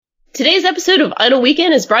Today's episode of Idle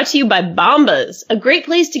Weekend is brought to you by Bombas, a great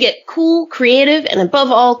place to get cool, creative, and above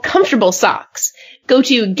all, comfortable socks. Go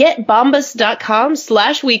to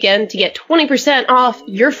getbombas.com/weekend to get 20% off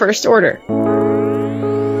your first order.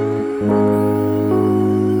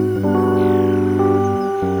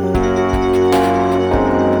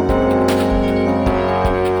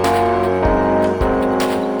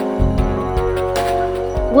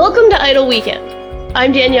 Welcome to Idle Weekend.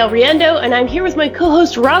 I'm Danielle Riendo, and I'm here with my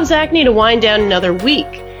co-host Rob Zacny to wind down another week.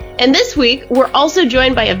 And this week, we're also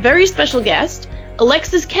joined by a very special guest,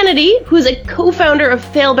 Alexis Kennedy, who is a co-founder of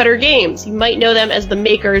Fail Better Games. You might know them as the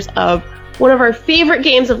makers of one of our favorite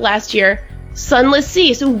games of last year, Sunless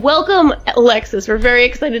Sea. So welcome, Alexis. We're very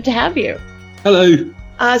excited to have you. Hello.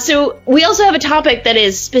 So we also have a topic that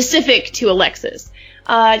is specific to Alexis.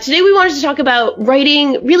 Today we wanted to talk about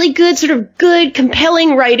writing really good,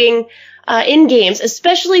 compelling writing in games,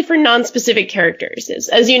 especially for non-specific characters.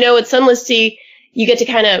 As you know, at Sunless Sea, you get to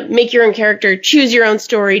kind of make your own character, choose your own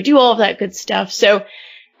story, do all of that good stuff. So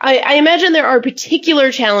I imagine there are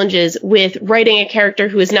particular challenges with writing a character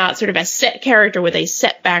who is not sort of a set character with a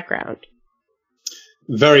set background.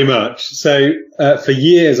 Very much. So for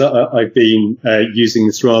years, I've been using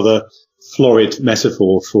this rather florid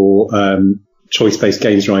metaphor for choice-based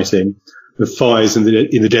games writing, the fires in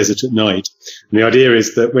the desert at night. And the idea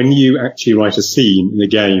is that when you actually write a scene in a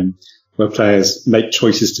game where players make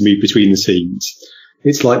choices to move between the scenes,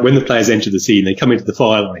 it's like when the players enter the scene, they come into the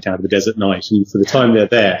firelight out of the desert night, and for the time they're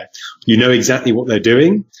there, you know exactly what they're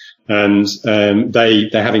doing, and they're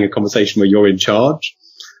having a conversation where you're in charge.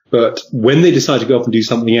 But when they decide to go off and do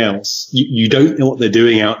something else, you don't know what they're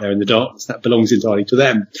doing out there in the darkness. That belongs entirely to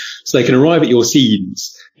them. So they can arrive at your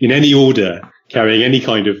scenes in any order, carrying any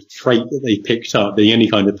kind of trait that they picked up, being any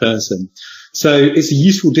kind of person. So it's a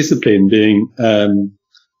useful discipline being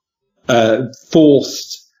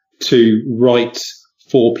forced to write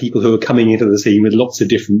for people who are coming into the scene with lots of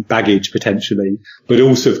different baggage potentially. But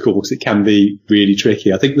also, of course, it can be really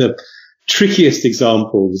tricky. I think the trickiest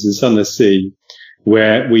example was in Sunless Sea,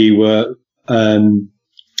 where we were going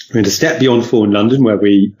to step beyond Fawn London, where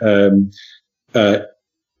we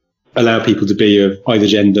allow people to be of either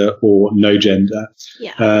gender or no gender.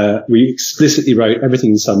 Yeah. We explicitly wrote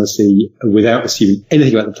everything in Sunless Sea without assuming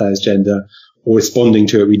anything about the player's gender or responding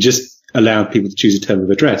to it. We just allowed people to choose a term of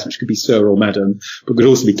address, which could be sir or madam, but could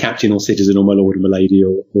also be captain or citizen or my lord or my lady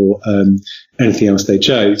or anything else they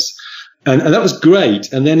chose. And that was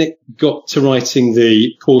great. And then it got to writing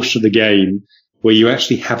the portion of the game where you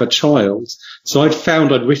actually have a child. So I'd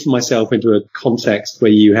written myself into a context where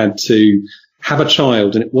you had to have a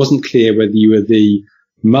child, and it wasn't clear whether you were the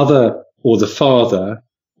mother or the father,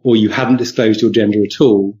 or you hadn't disclosed your gender at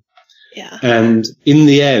all. Yeah. And in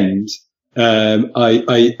the end,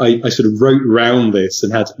 I sort of wrote around this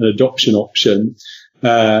and had an adoption option,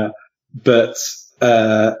 but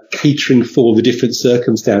catering for the different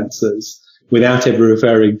circumstances without ever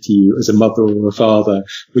referring to you as a mother or a father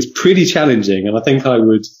was pretty challenging. And I think I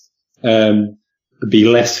would be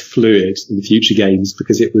less fluid in future games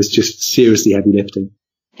because it was just seriously heavy lifting.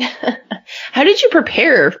 How did you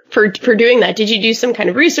prepare for doing that? Did you do some kind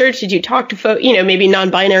of research? Did you talk to folks, maybe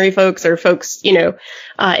non-binary folks or folks, in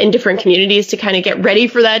different communities to kind of get ready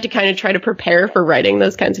for that, to kind of try to prepare for writing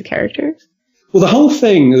those kinds of characters? Well, the whole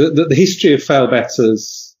thing, the history of Fail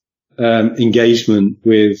Better's engagement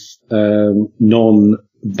with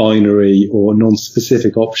non-binary or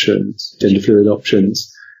non-specific options, gender fluid options,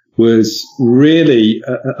 was really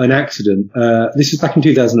an accident. This was back in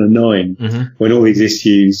 2009, when all these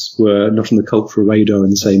issues were not on the cultural radar in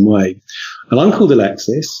the same way. And I'm called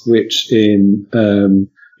Alexis, which in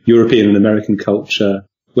European and American culture,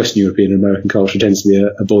 Western European and American culture, tends to be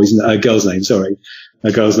a girl's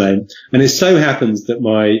name. And it so happens that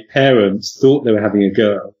my parents thought they were having a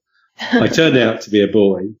girl. I turned out to be a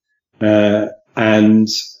boy, and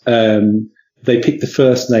they picked the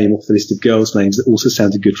first name off the list of girls' names that also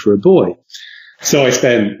sounded good for a boy. So I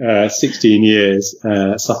spent 16 years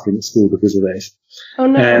suffering at school because of this. Oh,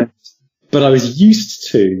 no. But I was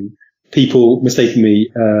used to people mistaking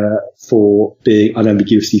me for being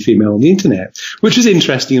unambiguously female on the internet, which was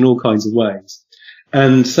interesting in all kinds of ways.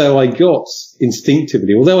 And so I got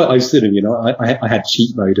instinctively, although I sort of, I had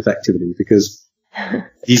cheat mode effectively, because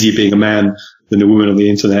it's easier being a man than a woman on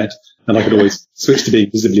the internet, and I could always switch to being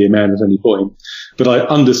visibly a man at any point. But I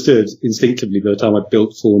understood instinctively by the time I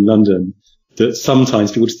built Fawn London that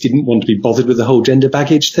sometimes people just didn't want to be bothered with the whole gender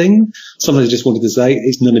baggage thing. Sometimes they just wanted to say,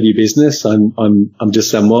 it's none of your business. I'm just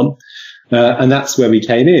someone. And that's where we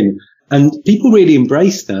came in. And people really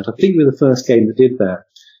embraced that. I think we were the first game that did that.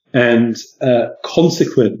 And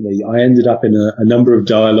consequently, I ended up in a number of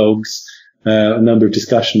dialogues, a number of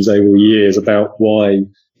discussions over the years about why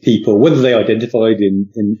people, whether they identified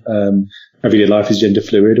in everyday life as gender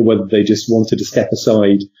fluid, or whether they just wanted to step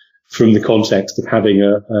aside from the context of having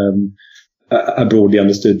a broadly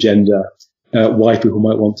understood gender, why people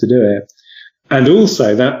might want to do it. And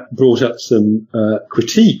also that brought up some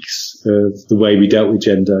critiques of the way we dealt with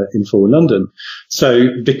gender in Fallen London. So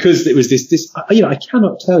because it was this, I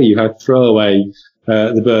cannot tell you how throwaway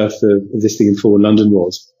the birth of this thing in Fallen London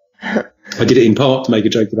was. I did it in part to make a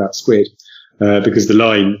joke about squid, because the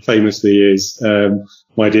line famously is,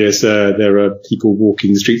 my dear sir, there are people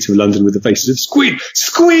walking the streets of London with the faces of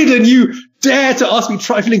squid, and you dare to ask me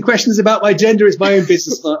trifling questions about my gender. It's my own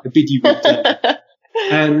business. I bid you good day.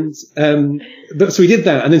 And so we did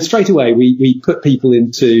that, and then straight away we put people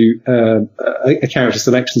into a character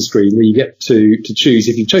selection screen where you get to choose.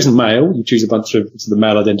 If you've chosen male, you choose a bunch of sort of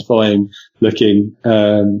male identifying looking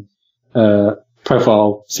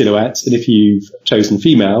profile silhouettes, and if you've chosen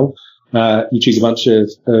female, you choose a bunch of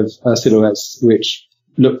silhouettes which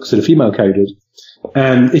look sort of female coded.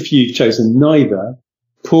 And if you've chosen neither,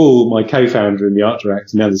 Paul, my co-founder and the art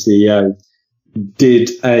director, now the CEO, did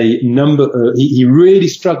a number he really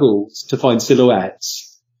struggled to find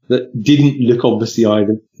silhouettes that didn't look obviously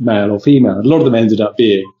either male or female. A lot of them ended up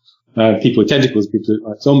being people with tentacles, people who look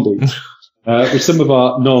like zombies, which some of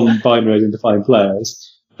our non-binary identifying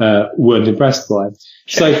players weren't impressed by.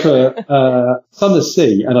 So for Sunless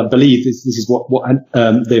Sea, and I believe this is what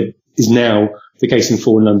is now the case in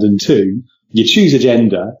Fallen London 2, you choose a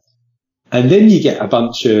gender, and then you get a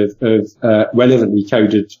bunch of relevantly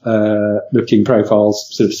coded looking profiles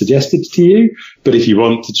sort of suggested to you. But if you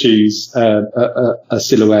want to choose a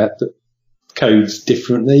silhouette that codes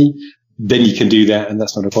differently, then you can do that, and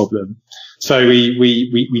that's not a problem. So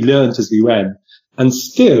we learned as we went, and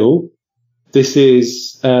still this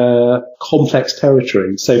is complex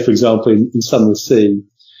territory. So, for example, in Sunless Sea,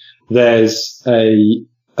 there's a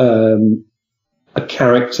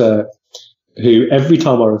character who every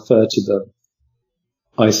time I refer to them,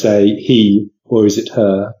 I say he, or is it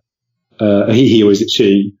her, he or is it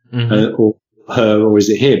she, or her, or is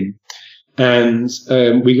it him? And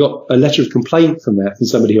we got a letter of complaint from that, from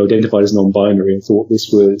somebody who identified as non-binary and thought this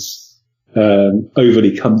was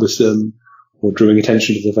overly cumbersome or drawing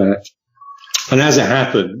attention to the fact. And as it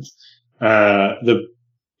happened, the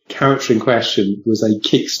character in question was a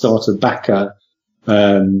Kickstarter backer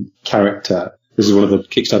character. This is one of the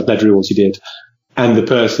Kickstarter bed rewards he did. And the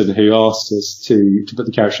person who asked us to put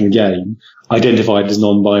the character in the game identified as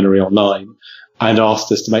non-binary online and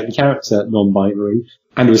asked us to make the character non-binary,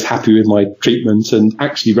 and was happy with my treatment and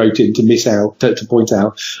actually wrote in to point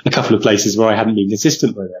out a couple of places where I hadn't been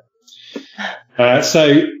consistent with it.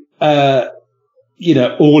 So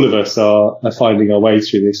all of us are finding our way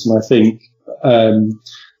through this. And I think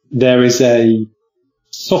there is a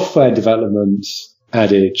software development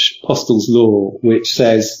adage, Postel's law, which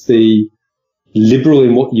says the liberal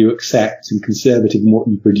in what you accept and conservative in what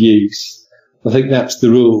you produce. I think that's the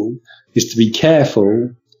rule, is to be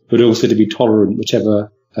careful, but also to be tolerant, whichever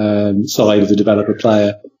side of the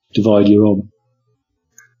developer-player divide you're on.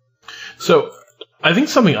 So I think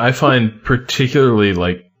something I find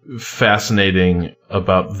particularly fascinating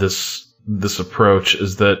about this approach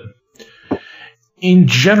is that in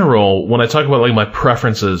general, when I talk about my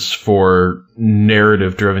preferences for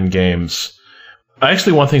narrative-driven games, I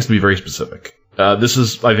actually want things to be very specific. This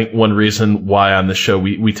is, I think, one reason why on this show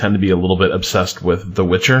we tend to be a little bit obsessed with The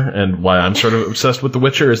Witcher, and why I'm sort of obsessed with The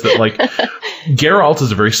Witcher is that, Geralt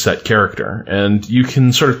is a very set character, and you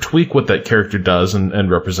can sort of tweak what that character does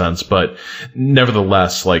and represents, but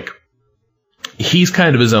nevertheless, he's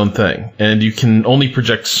kind of his own thing, and you can only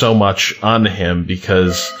project so much onto him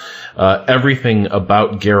because everything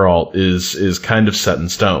about Geralt is kind of set in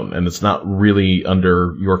stone, and it's not really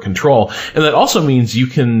under your control. And that also means you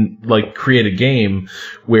can create a game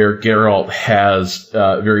where Geralt has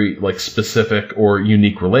very specific or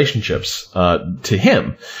unique relationships to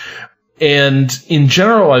him. And in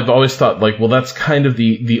general, I've always thought that's kind of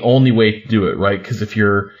the only way to do it, right? Because if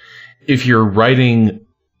you're writing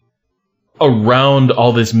around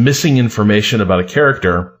all this missing information about a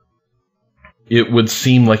character, it would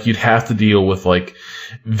seem like you'd have to deal with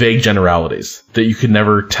vague generalities, that you could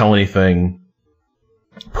never tell anything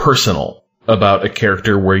personal about a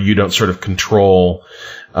character where you don't sort of control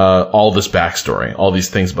all this backstory, all these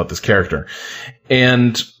things about this character.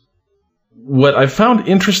 And what I found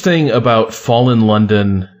interesting about Fallen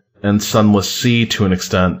London and Sunless Sea to an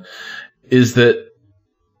extent is that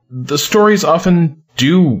the stories often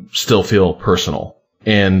do still feel personal.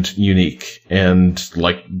 and unique and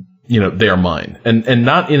like, they are mine. And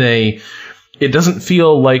not in it doesn't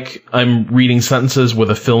feel like I'm reading sentences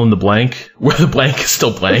with a fill in the blank where the blank is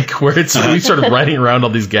still blank, where it's we sort of writing around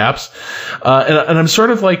all these gaps. And I'm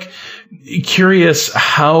sort of like curious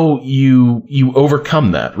how you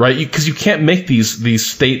overcome that, right? Because you can't make these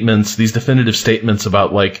statements, these definitive statements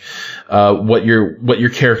about like, what your player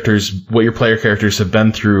characters have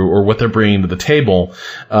been through or what they're bringing to the table.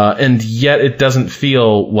 And yet it doesn't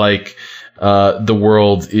feel like, the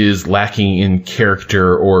world is lacking in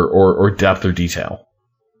character or depth or detail.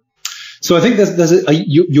 So I think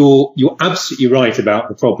you're absolutely right about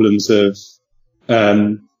the problems of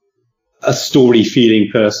a story feeling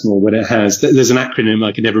personal when it has. There's an acronym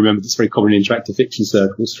I can never remember that's very common in interactive fiction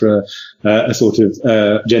circles for a sort of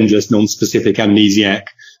genderless, non-specific amnesiac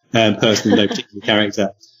person with no particular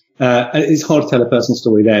character. It's hard to tell a personal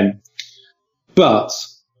story then, but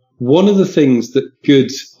one of the things that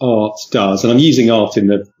good art does, and I'm using art in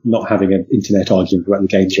the not having an internet argument about the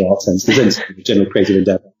games or art sense, there's any general creative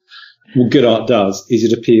endeavor. What good art does is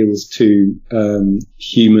it appeals to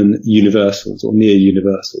human universals or near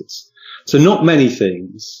universals. So not many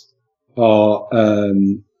things are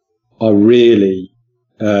really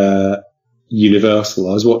universal.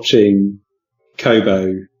 I was watching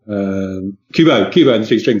Kubo and the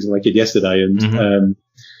Three Strings with my kid yesterday, and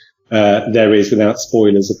there is, without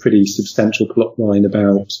spoilers, a pretty substantial plot line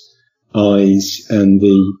about eyes and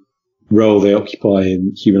the role they occupy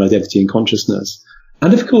in human identity and consciousness.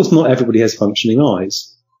 And of course, not everybody has functioning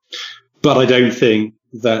eyes. But I don't think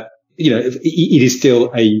that, it is still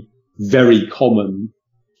a very common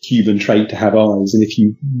human trait to have eyes. And if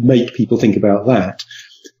you make people think about that,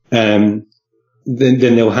 then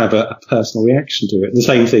they'll have a personal reaction to it. The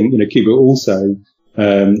same thing, Kubo also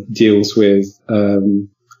deals with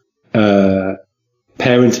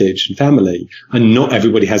parentage and family, and not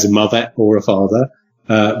everybody has a mother or a father,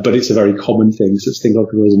 but it's a very common thing. So it's things I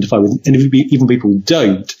can identify with, and even people who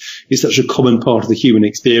don't, it's such a common part of the human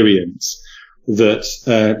experience that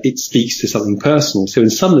it speaks to something personal. So in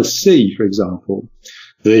Sunless Sea, for example,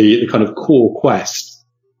 the kind of core quest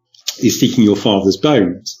is seeking your father's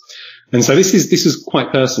bones, and so this is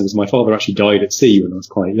quite personal, because my father actually died at sea when I was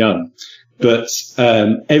quite young. But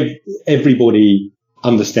everybody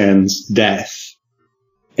understands death.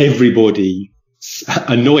 Everybody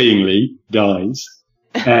annoyingly dies,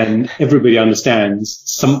 and everybody understands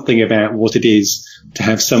something about what it is to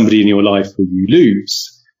have somebody in your life who you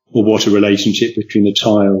lose, or what a relationship between a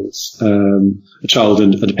child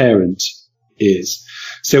and a parent is.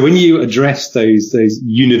 So when you address those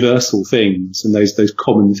universal things and those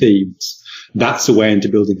common themes, that's a way into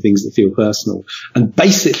building things that feel personal. And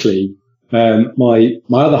basically, my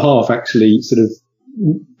other half actually sort of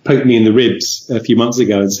poked me in the ribs a few months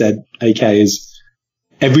ago and said, AK, is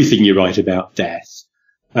everything you write about death?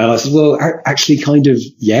 And I said, well, actually kind of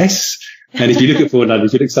yes. And if you look at Fortnite,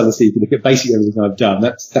 if you look at Sunless Sea, if you look at basically everything I've done,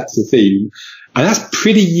 that's the theme. And that's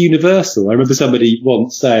pretty universal. I remember somebody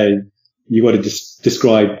once saying, you got to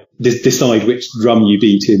decide which drum you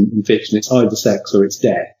beat in fiction. It's either sex or it's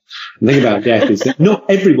death. The thing about death is that not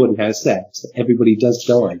everybody has sex. Everybody does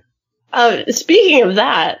die. Speaking of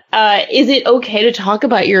that, is it okay to talk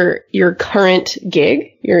about your current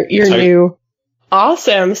gig? Your new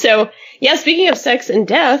awesome. So yeah, speaking of sex and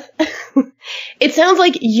death, it sounds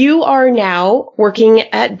like you are now working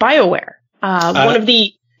at BioWare. One of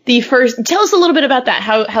the first. Tell us a little bit about that.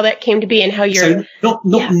 How that came to be and how you're not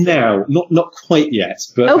quite yet,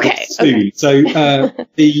 but okay. soon. Okay. So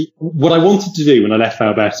what I wanted to do when I left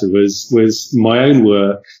Faubeta was my own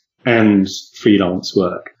work and freelance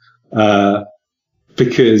work.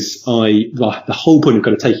 Because the whole point of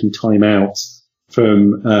kind of taking time out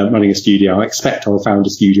from running a studio, I expect I'll found a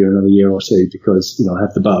studio in another year or two because, I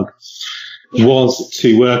have the bug, was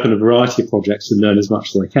to work on a variety of projects and learn as much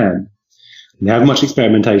as I can. And however much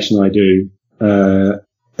experimentation I do,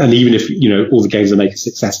 and even if, all the games I make are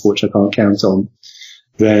successful, which I can't count on,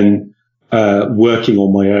 then working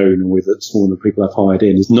on my own with a small number of people I've hired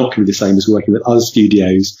in is not going to be the same as working with other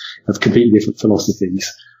studios of completely different philosophies.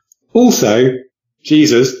 Also,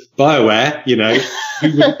 Jesus, BioWare,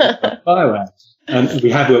 who wouldn't work BioWare? And we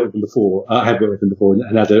have worked with them before. I have worked with them before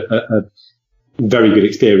and had a very good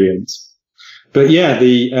experience. But yeah,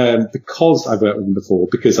 because I've worked with them before,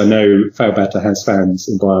 because I know Faubeta has fans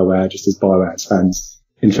in BioWare, just as BioWare has fans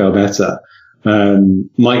in Faubeta.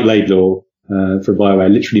 Mike Laidlaw, from BioWare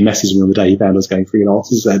literally messaged me on the day he found I was going freelance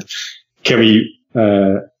and said, can we,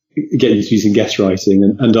 get you to do some guest writing?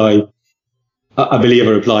 And I believe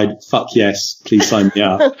I replied, fuck yes, please sign me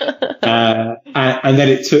up. And then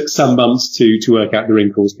it took some months to work out the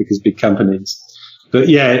wrinkles because big companies. But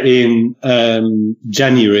yeah, in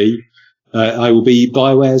January, I will be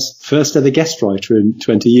BioWare's first ever guest writer in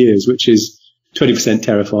 20 years, which is 20%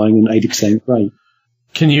 terrifying and 80% great.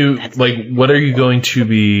 Can you, what are you going to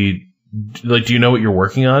be, do you know what you're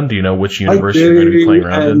working on? Do you know which universe you're going to be playing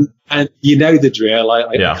around in? And you know the drill.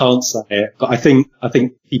 I can't say it, but I think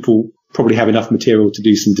people probably have enough material to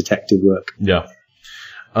do some detective work. Yeah.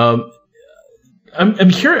 I'm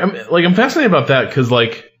curious, I'm fascinated about that because,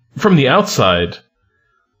 from the outside,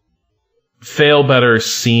 Fail Better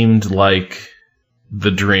seemed like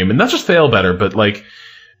the dream. And not just Fail Better, but,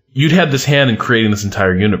 you'd had this hand in creating this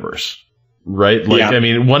entire universe, right?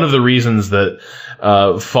 One of the reasons that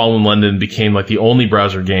Fallen London became, the only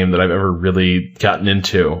browser game that I've ever really gotten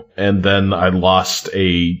into, and then I lost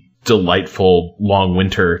a delightful long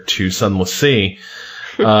winter to Sunless Sea,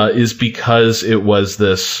 is because it was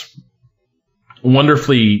this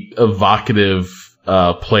wonderfully evocative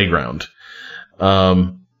playground.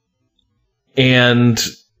 And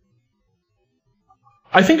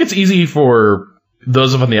I think it's easy for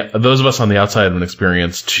those of us on the outside of an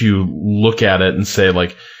experience to look at it and say,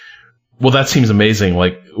 well, that seems amazing.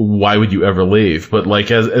 Why would you ever leave? But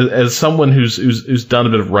as someone who's done a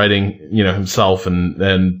bit of writing, himself and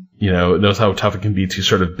knows how tough it can be to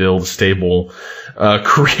sort of build a stable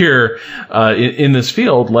career in this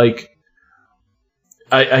field,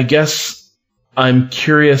 I guess I'm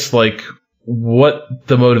curious, what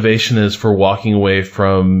the motivation is for walking away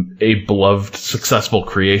from a beloved, successful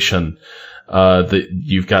creation that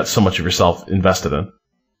you've got so much of yourself invested in.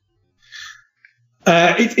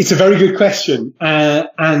 It's a very good question,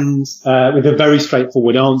 and with a very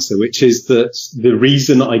straightforward answer, which is that the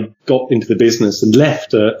reason I got into the business and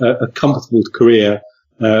left a comfortable career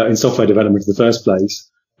in software development in the first place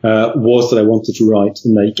was that I wanted to write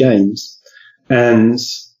and make games. And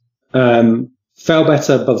Fail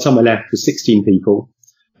Better, by the time I left, was 16 people,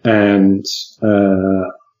 and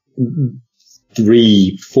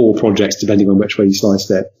 3-4 projects, depending on which way you sliced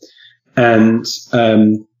it. And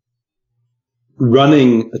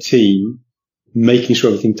running a team, making sure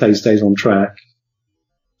everything stays on track,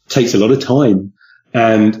 takes a lot of time.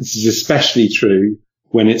 And this is especially true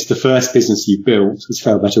when it's the first business you've built, as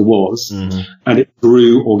Fail Better was, and it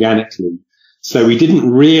grew organically. So we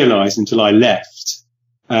didn't realize until I left.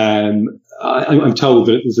 I'm told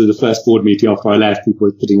that the first board meeting after I left, people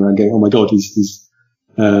were sitting around going, "Oh my God, he's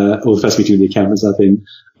or the first meeting with the accountants, I think."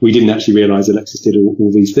 We didn't actually realize Alexis did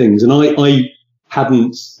all these things. And I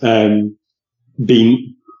hadn't,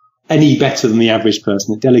 been any better than the average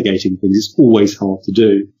person at delegating things. It's always hard to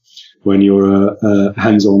do when you're a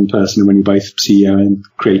hands-on person and when you're both CEO and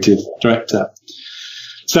creative director.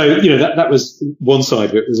 So, that was one side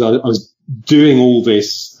of it. I was doing all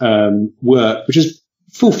this work, which is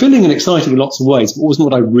fulfilling and exciting in lots of ways, but wasn't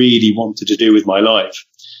what I really wanted to do with my life,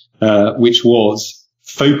 which was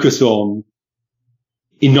focus on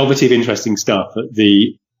innovative, interesting stuff at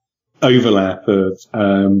the overlap of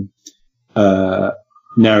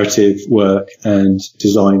narrative work and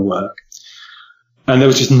design work. And there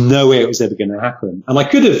was just no way it was ever going to happen. And I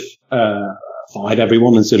could have fired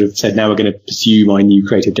everyone and sort of said, now we're going to pursue my new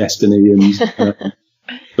creative destiny. And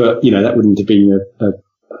but, that wouldn't have been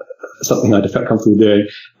something I'd have felt comfortable doing.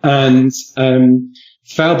 And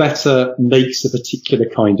Fail Better makes a particular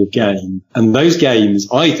kind of game. And those games,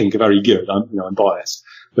 I think, are very good. I'm biased.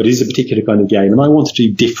 But it is a particular kind of game. And I want to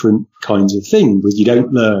do different kinds of things, because you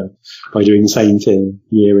don't learn by doing the same thing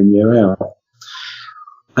year in, year out.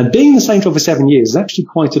 And being the same job for 7 years is actually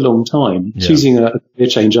quite a long time. Yeah. Choosing a career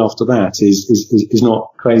change after that is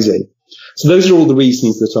not crazy. So those are all the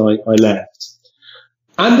reasons that I left.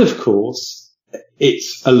 And of course,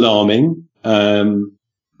 it's alarming,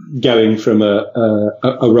 going from a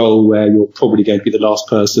role where you're probably going to be the last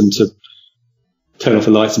person to turn off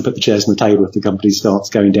the lights and put the chairs on the table if the company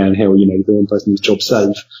starts going downhill, the one person whose job's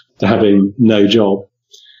safe, to having no job.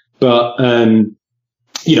 But, I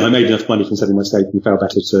made enough money from selling my stake and Fail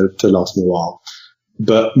Better to last me a while.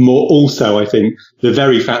 But more also, I think the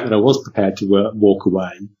very fact that I was prepared to walk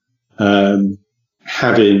away,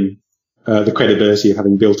 having the credibility of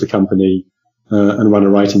having built a company and run a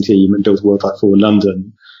writing team and built a world like Fallen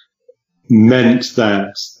London, meant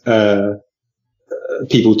that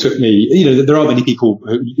people took me, there aren't many people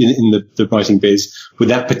in the writing biz with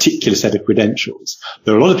that particular set of credentials.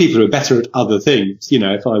 There are a lot of people who are better at other things.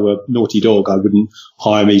 If I were Naughty Dog, I wouldn't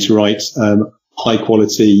hire me to write high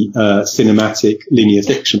quality cinematic linear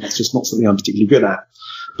fiction. That's just not something I'm particularly good at.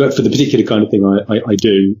 But for the particular kind of thing I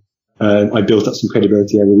do, I built up some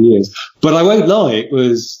credibility over the years. But I won't lie, it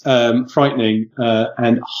was frightening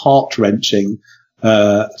and heart-wrenching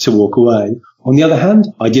to walk away. On the other hand,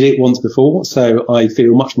 I did it once before, so I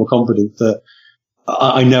feel much more confident that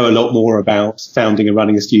I know a lot more about founding and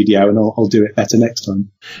running a studio, and I'll do it better next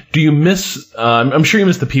time. Do you miss? I'm sure you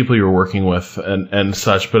miss the people you were working with and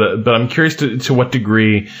such, but I'm curious to what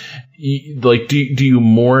degree, like, do you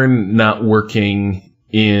mourn not working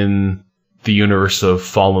in the universe of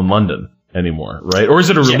Fallen London anymore, right? Or is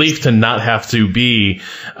it a relief to not have to be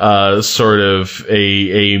sort of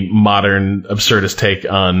a modern absurdist take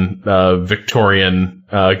on Victorian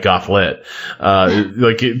goth lit?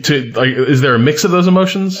 Is there a mix of those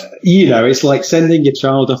emotions? It's like sending your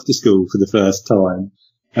child off to school for the first time,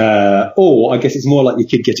 or I guess it's more like your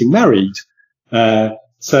kid getting married.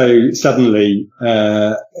 So suddenly,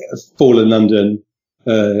 Fallen London,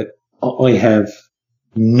 I have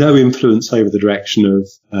no influence over the direction of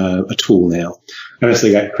at all now, unless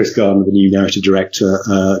they get Chris Gardner, the new narrative director,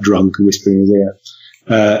 drunk and whispering in his ear.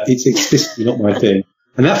 It's explicitly not my thing,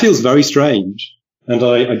 and that feels very strange. And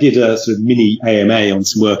I did a sort of mini AMA on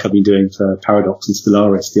some work I've been doing for Paradox and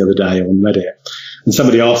Stellaris the other day on Reddit, and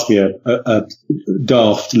somebody asked me a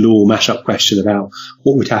daft lore mashup question about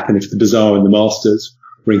what would happen if the Bazaar and the Masters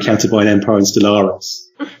were encountered by an Empire in Stellaris.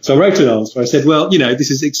 So I wrote an answer. I said, well,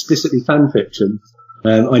 this is explicitly fan fiction.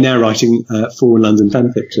 I'm now writing Fallen London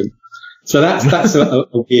fan fiction. So that's a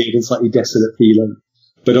weird and slightly desolate feeling.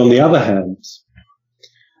 But on the other hand,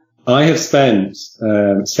 I have spent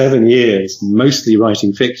 7 years mostly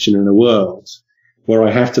writing fiction in a world where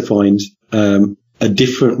I have to find a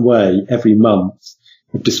different way every month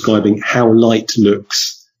of describing how light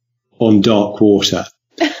looks on dark water,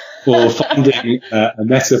 or finding a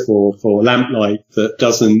metaphor for lamplight that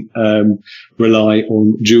doesn't rely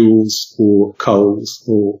on jewels or coals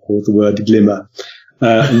or the word glimmer.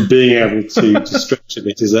 And being able to stretch a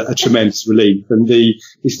bit is a tremendous relief. And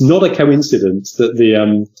it's not a coincidence that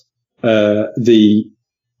the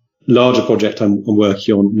larger project I'm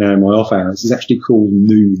working on now in my off hours is actually called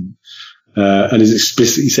Moon, and is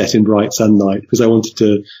explicitly set in bright sunlight, because I wanted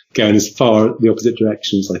to go in as far the opposite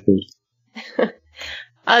direction as I could.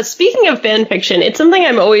 Speaking of fan fiction, it's something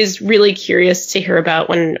I'm always really curious to hear about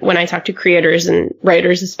when I talk to creators and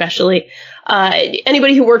writers, especially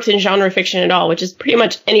anybody who works in genre fiction at all, which is pretty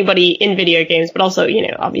much anybody in video games, but also,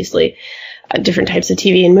 obviously different types of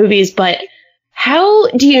TV and movies. But how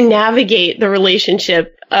do you navigate the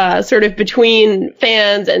relationship sort of between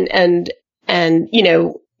fans and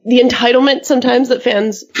the entitlement sometimes that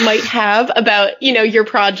fans might have about, your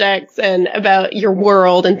projects and about your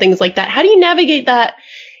world and things like that? How do you navigate that,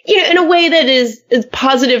 in a way that is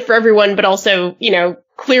positive for everyone, but also,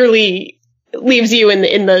 clearly leaves you in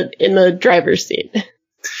the driver's seat?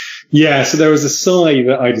 Yeah, so there was a sigh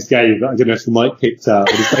that I just gave that I don't know if the mic picked up,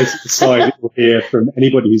 but it's basically a sigh that you'll hear from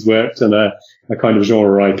anybody who's worked on a kind of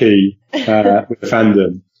genre IP with the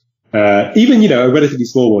fandom. Even, a relatively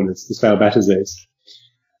small one as Fail Betters is.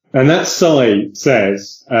 And that sigh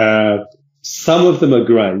says, some of them are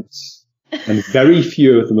great and very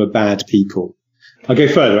few of them are bad people. I'll go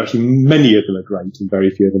further. Actually, many of them are great and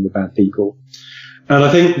very few of them are bad people. And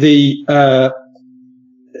I think the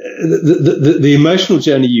emotional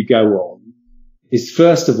journey you go on is,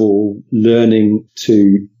 first of all, learning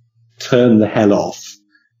to turn the hell off,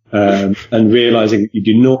 and realizing that you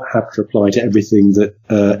do not have to reply to everything that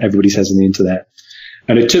everybody says on the internet.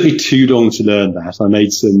 And it took me too long to learn that. I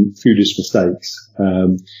made some foolish mistakes,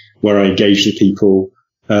 where I engaged with people,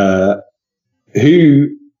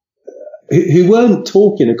 who weren't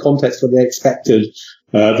talking in a context where they expected,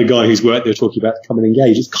 the guy whose work they were talking about to come and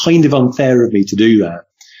engage. It's kind of unfair of me to do that,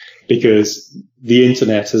 because the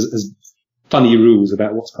internet has funny rules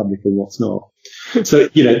about what's public and what's not. So,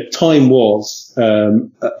 time was,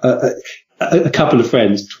 a couple of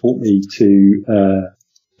friends taught me to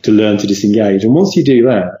learn to disengage. And once you do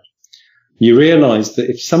that, you realize that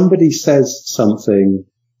if somebody says something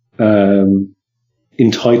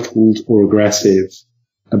entitled or aggressive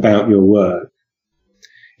about your work,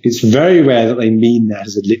 it's very rare that they mean that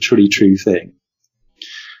as a literally true thing.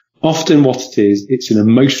 Often what it is, it's an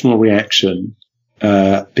emotional reaction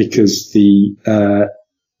because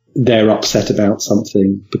they're upset about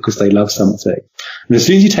something, because they love something. And as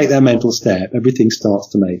soon as you take that mental step, everything starts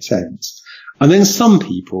to make sense. And then some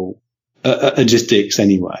people are just dicks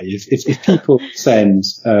anyway. If people send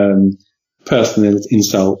personal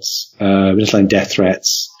insults, just like death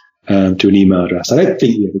threats to an email address, I don't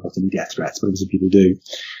think you ever got any death threats, but obviously people do.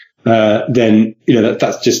 Then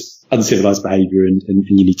that's just uncivilized behaviour, and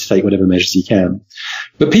you need to take whatever measures you can.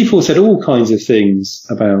 But people said all kinds of things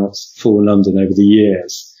about Fallen London over the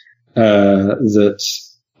years that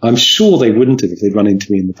I'm sure they wouldn't have if they'd run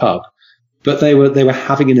into me in the pub. but they were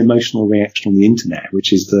having an emotional reaction on the internet,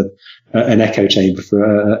 which is an echo chamber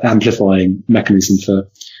for amplifying mechanism for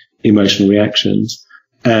emotional reactions.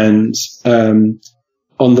 And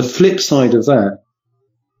on the flip side of that,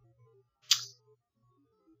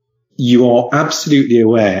 you are absolutely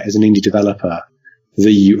aware as an indie developer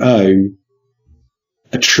that you owe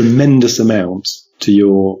a tremendous amount to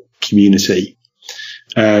your community.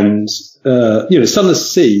 And,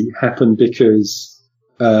 Sunless Sea happened because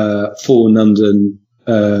Fallen London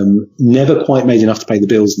never quite made enough to pay the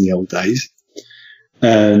bills in the old days.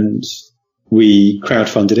 And we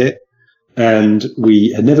crowdfunded it. And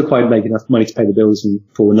we had never quite made enough money to pay the bills in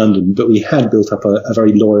Fallen London, but we had built up a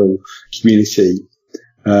very loyal community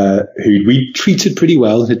who we treated pretty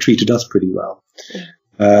well and had treated us pretty well.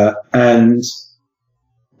 And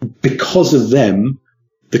because of them,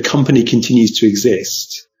 the company continues to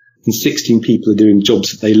exist, and 16 people are doing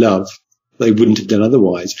jobs that they love they wouldn't have done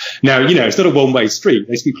otherwise. Now, it's not a one-way street.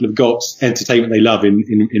 Those people have got entertainment they love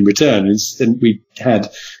in return. And we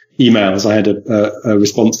had emails. I had a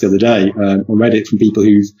response the other day on Reddit from people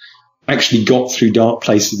who've actually got through dark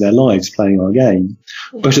places of their lives playing our game.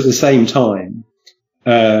 But at the same time,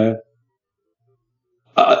 the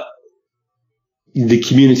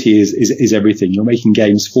community is everything. You're making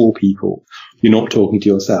games for people. You're not talking to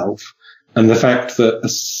yourself. And the fact that a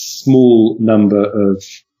small number of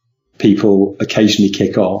people occasionally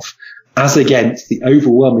kick off, as against the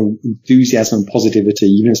overwhelming enthusiasm and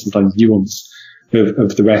positivity, sometimes nuance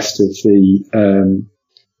of the rest of the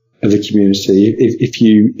community. If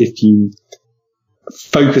you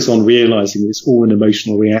focus on realizing it's all an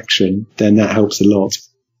emotional reaction, then that helps a lot.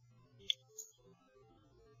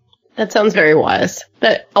 That sounds very wise.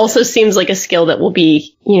 That also seems like a skill that will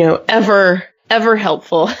be, ever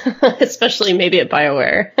helpful, especially maybe at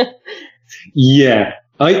BioWare. Yeah.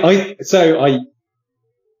 I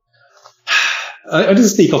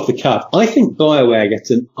just speak off the cuff. I think BioWare gets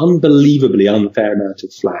an unbelievably unfair amount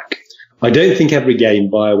of flack. I don't think every game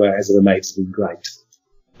BioWare has ever made has been great.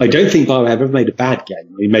 I don't think BioWare have ever made a bad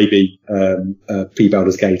game. I mean, maybe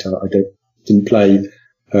Pre-Baldur's Gate. I didn't play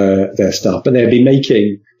their stuff, but they've been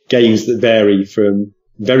making games that vary from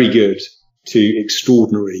very good to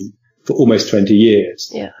extraordinary for almost 20 years.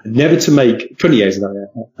 Yeah. Never to make 20 years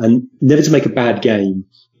and never to make a bad game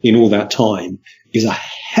in all that time is a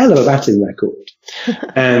hell of a batting record.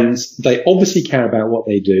 And they obviously care about what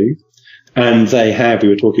they do. And we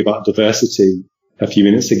were talking about diversity a few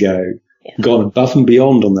minutes ago, gone above and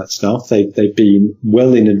beyond on that stuff. They've been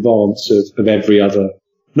well in advance of they've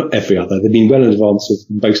been well in advance of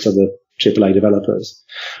most other AAA developers.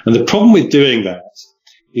 And the problem with doing that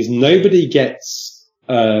is nobody gets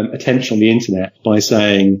attention on the internet by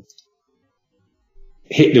saying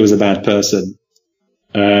Hitler was a bad person,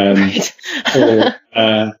 right. or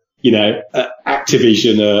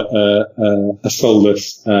Activision a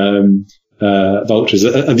soulless vultures,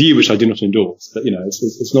 a view which I do not endorse. But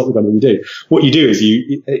it's not the one that you do. What you do is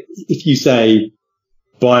if you say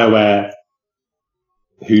BioWare,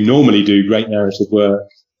 who normally do great narrative work,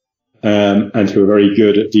 and who are very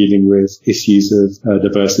good at dealing with issues of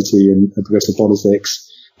diversity and progressive politics,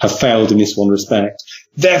 have failed in this one respect.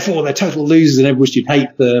 Therefore, they're total losers and everyone should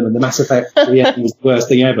hate them, and the Mass Effect at the end was the worst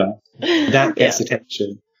thing ever. That gets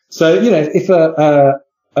attention. So,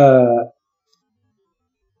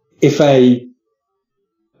 if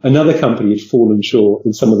another company had fallen short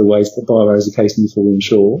in some of the ways that BioWare has occasionally fallen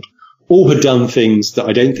short, or had done things that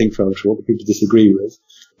I don't think fell short, that people disagree with,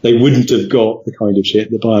 they wouldn't have got the kind of shit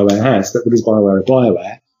that BioWare has. But because BioWare are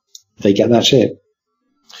BioWare, they get that shit.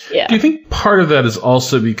 Yeah. Do you think part of that is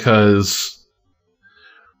also because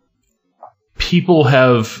people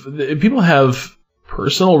have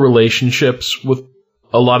personal relationships with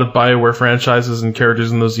a lot of BioWare franchises and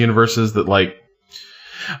characters in those universes that like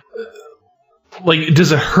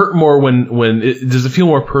does it hurt more does it feel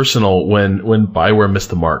more personal when BioWare missed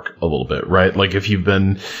the mark a little bit, right? Like if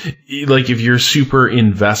you're super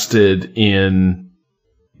invested in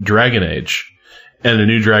Dragon Age and a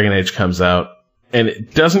new Dragon Age comes out and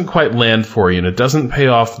it doesn't quite land for you and it doesn't pay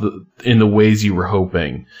off in the ways you were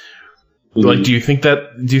hoping. Mm-hmm. Like, do you think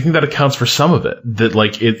that accounts for some of it? That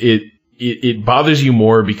like it bothers you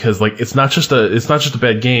more because like it's not just a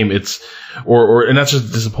bad game, or not just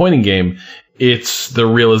a disappointing game. It's the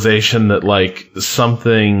realization that like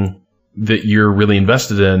something that you're really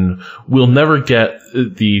invested in will never get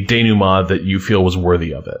the denouement that you feel was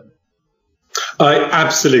worthy of it.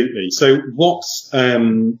 Absolutely. So what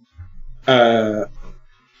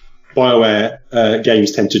BioWare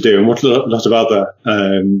games tend to do, and what a lot of other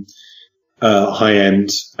high-end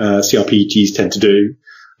CRPGs tend to do,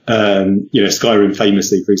 Skyrim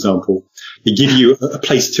famously, for example, they give you a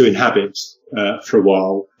place to inhabit for a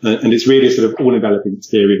while, and it's really a sort of all-enveloping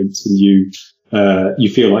experience, and you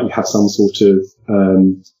feel like you have some sort of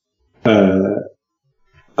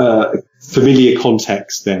familiar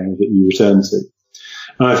context there that you return to.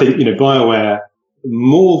 And I think, BioWare,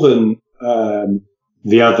 more than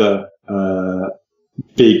the other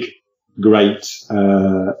big, great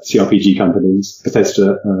CRPG companies,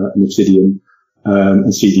 Bethesda and Obsidian,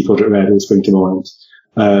 and CD Projekt Red all spring to mind.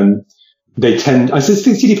 They tend, I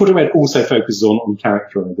think CD Projekt Red also focuses on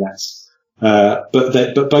character, I guess. But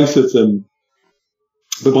both of them,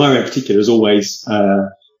 but BioWare in particular, is always,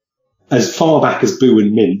 as far back as Boo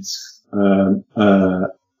and Mint,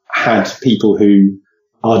 had people who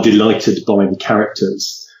are delighted by the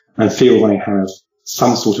characters and feel they have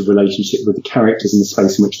some sort of relationship with the characters in the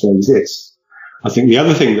space in which they exist. I think the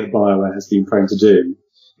other thing that BioWare has been prone to do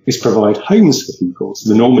is provide homes for people. So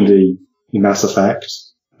the Normandy in Mass Effect,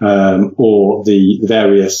 or the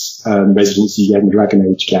various residences you get in the Dragon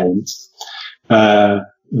Age games,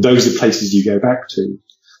 those are places you go back to.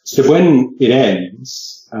 So when it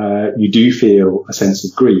ends, you do feel a sense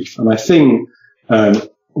of grief. And I think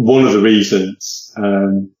one of the reasons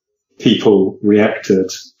people reacted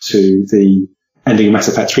to the ending of Mass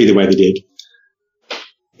Effect 3 the way they did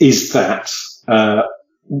is that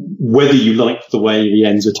whether you liked the way the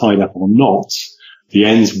ends were tied up or not, the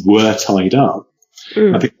ends were tied up.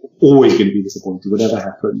 I think always going to be disappointed, whatever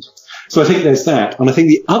happened. So I think there's that. And I think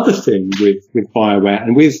the other thing with BioWare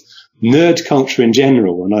and with nerd culture in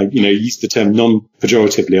general, and I, use the term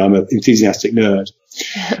non-pejoratively, I'm an enthusiastic nerd.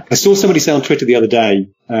 I saw somebody say on Twitter the other day,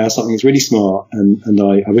 something that's really smart, and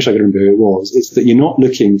I wish I could remember who it was. It's that you're not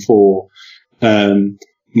looking for,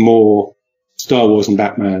 more Star Wars and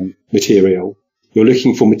Batman material. You're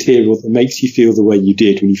looking for material that makes you feel the way you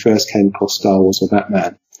did when you first came across Star Wars or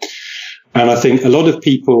Batman. And I think a lot of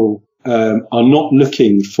people, are not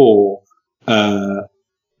looking for,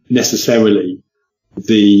 necessarily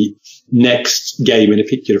the next game in a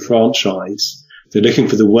particular franchise. They're looking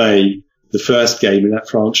for the way the first game in that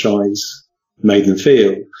franchise made them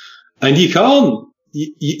feel. And you can't.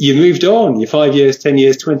 You moved on. You're 5 years, 10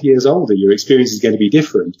 years, 20 years older. Your experience is going to be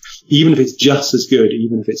different. Even if it's just as good,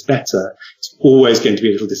 even if it's better, it's always going to be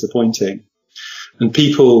a little disappointing. And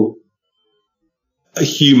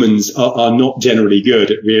humans are not generally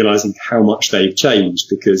good at realizing how much they've changed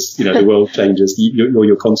because, the world changes. You're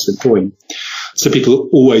your constant point. So people are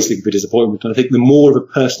always looking for disappointment. And I think the more of a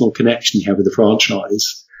personal connection you have with the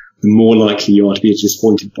franchise, the more likely you are to be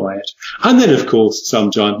disappointed by it. And then, of course,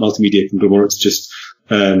 some giant multimedia conglomerates just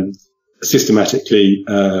systematically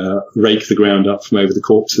rake the ground up from over the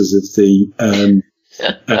corpses of the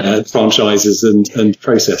franchises and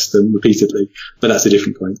process them repeatedly. But that's a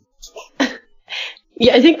different point.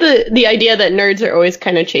 Yeah, I think the idea that nerds are always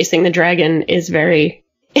kind of chasing the dragon is very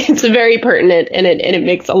pertinent, and it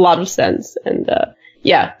makes a lot of sense. And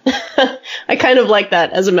yeah, I kind of like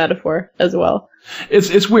that as a metaphor as well.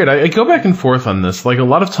 It's weird. I go back and forth on this. Like a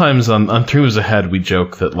lot of times on Three Moves Ahead, we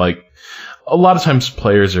joke that like a lot of times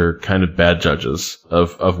players are kind of bad judges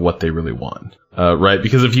of what they really want, right?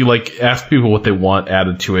 Because if you like ask people what they want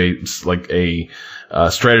added to a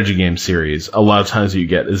strategy game series, a lot of times what you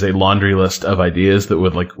get is a laundry list of ideas that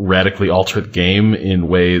would like radically alter the game in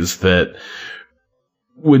ways that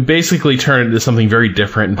would basically turn it into something very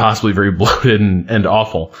different and possibly very bloated and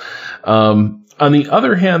awful. On the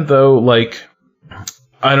other hand, though, like,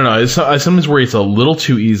 I don't know, I sometimes worry it's a little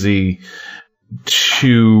too easy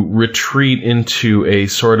to retreat into a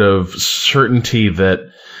sort of certainty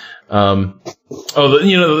that, the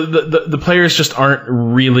players just aren't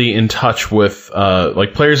really in touch with,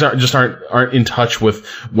 players aren't in touch with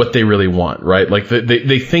what they really want, right? Like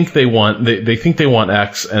they think they want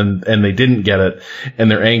X and they didn't get it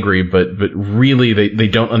and they're angry, but really they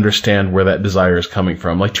don't understand where that desire is coming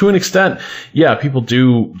from. Like to an extent, yeah, people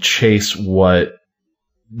do chase what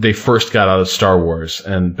they first got out of Star Wars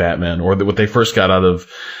and Batman, or what they first got out of,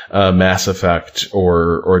 Mass Effect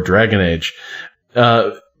or Dragon Age.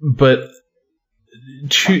 But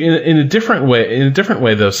in a different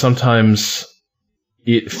way though, sometimes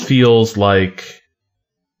it feels like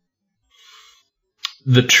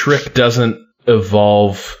the trick doesn't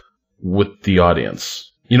evolve with the audience.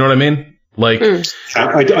 You know what I mean? Like,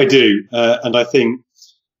 I do. And I think,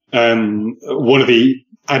 one of the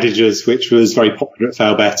adages which was very popular at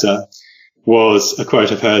Fail Better was a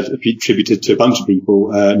quote I've heard attributed to a bunch of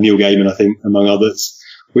people, Neil Gaiman, I think, among others,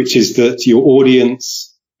 which is that your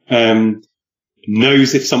audience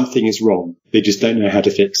knows if something is wrong. They just don't know how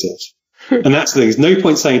to fix it. And that's the thing. There's no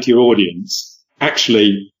point saying to your audience,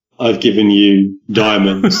 actually, I've given you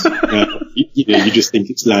diamonds. You just think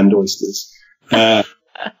it's land oysters. But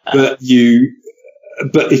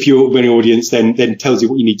if you're an audience then tells you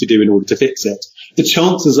what you need to do in order to fix it, the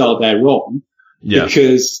chances are they're wrong. Yeah.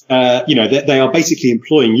 Because, they are basically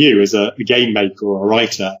employing you as a game maker or a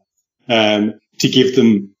writer, to give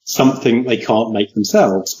them something they can't make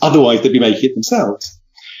themselves. Otherwise they'd be making it themselves.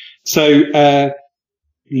 So,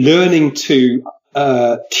 learning to,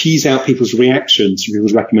 tease out people's reactions to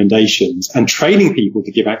people's recommendations and training people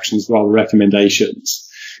to give actions rather than recommendations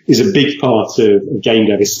is a big part of game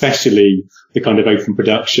dev, especially the kind of open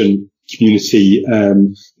production community,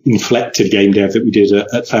 inflected game dev that we did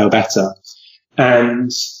at Fail Better.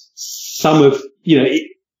 And some of,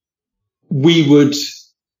 we would,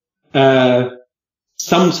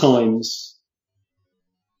 sometimes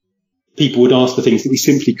people would ask for things that we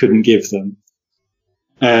simply couldn't give them.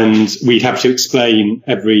 And we'd have to explain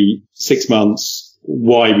every 6 months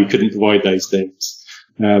why we couldn't provide those things.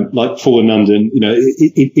 Like Fallen London,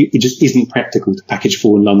 it just isn't practical to package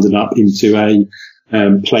Fallen London up into a,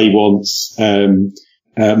 play once,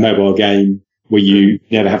 mobile game where you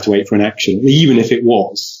never have to wait for an action. Even if it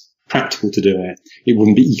was practical to do it, it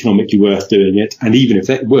wouldn't be economically worth doing it. And even if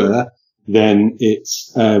it were, then it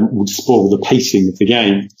would spoil the pacing of the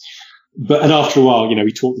game. And after a while,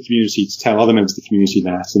 we taught the community to tell other members of the community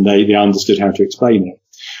that, and they understood how to explain it.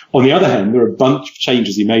 On the other hand, there are a bunch of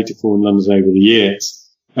changes he made to Fallen London over the years,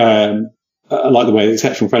 like the way the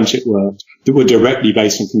Exceptional Friendship worked, that were directly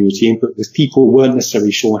based on community input, because people weren't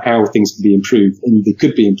necessarily sure how things could be improved, and they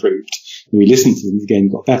could be improved. And we listened to them, the game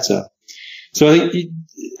got better. So I think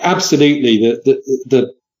absolutely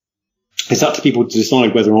it's up to people to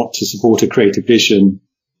decide whether or not to support a creative vision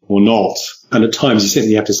or not. And at times you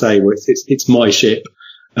simply have to say, well, it's my ship.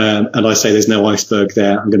 And I say there's no iceberg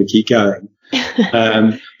there. I'm going to keep going.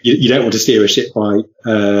 You don't want to steer a ship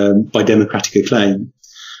by democratic acclaim.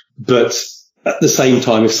 But at the same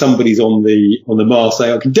time, if somebody's on the mast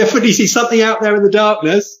saying, I can definitely see something out there in the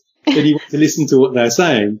darkness, then you want to listen to what they're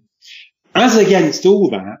saying. As against all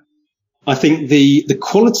that, I think the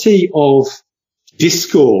quality of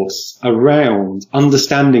discourse around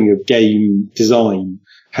understanding of game design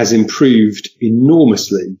has improved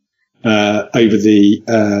enormously over the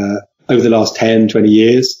last 10, 20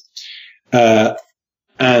 years.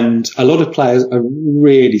 And a lot of players are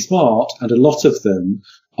really smart, and a lot of them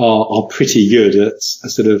are pretty good at a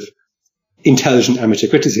sort of intelligent amateur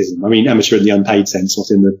criticism. I mean, amateur in the unpaid sense, not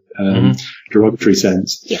in the derogatory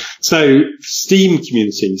sense. Yeah. So a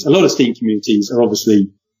lot of Steam communities are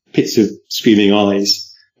obviously pits of screaming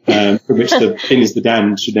eyes, from which the pin is the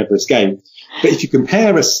damned should never escape. But if you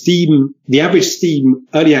compare the average Steam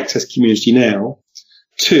early access community now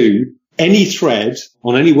to any thread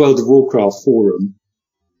on any World of Warcraft forum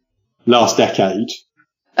last decade,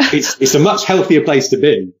 it's a much healthier place to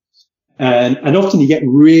be. And often you get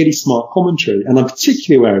really smart commentary. And I'm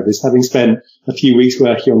particularly aware of this, having spent a few weeks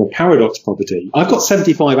working on the Paradox property. I've got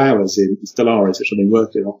 75 hours in Stellaris, which I've been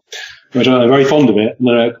working on, which I'm very fond of it and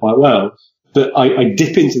I know it quite well. But I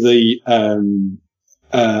dip into the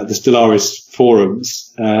Stellaris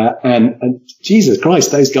forums, and Jesus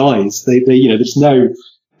Christ, those guys, they just know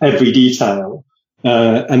every detail,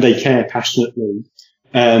 and they care passionately.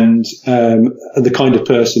 And, the kind of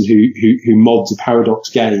person who mods a Paradox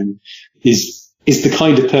game is the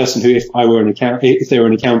kind of person who, if they were an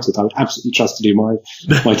accountant, I would absolutely trust to do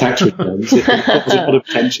my tax returns. There's a lot of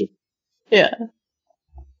attention. Yeah.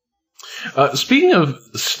 Speaking of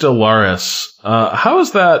Stellaris, how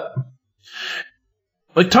is that?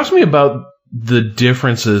 Like, talk to me about the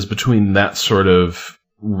differences between that sort of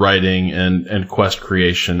writing and quest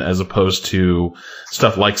creation as opposed to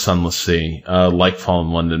stuff like Sunless Sea, like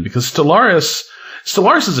Fallen London, because Stellaris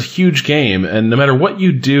is a huge game, and no matter what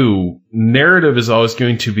you do, narrative is always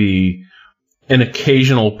going to be an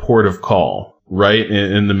occasional port of call, right?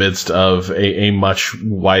 In the midst of a much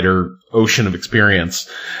wider ocean of experience.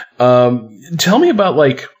 Tell me about,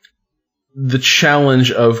 like, the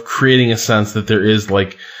challenge of creating a sense that there is,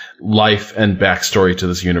 like, life and backstory to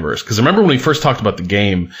this universe. Because I remember when we first talked about the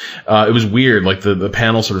game, it was weird. Like, the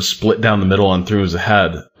panel sort of split down the middle on Through His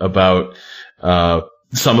Head about,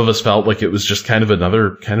 some of us felt like it was just kind of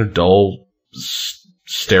another kind of dull,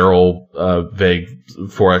 sterile, vague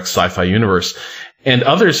 4X sci-fi universe. And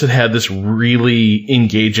others had this really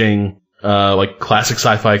engaging, like classic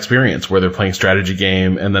sci-fi experience where they're playing a strategy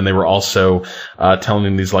game, and then they were also telling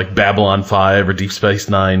them these like Babylon 5 or Deep Space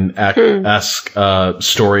Nine-esque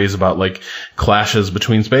stories about like clashes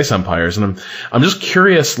between space empires. And I'm just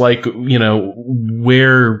curious, like, you know,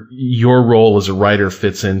 where your role as a writer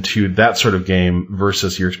fits into that sort of game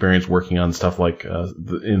versus your experience working on stuff like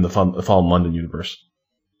in the Fallen London universe.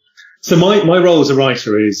 So my role as a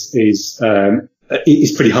writer is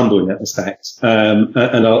pretty humble in that respect.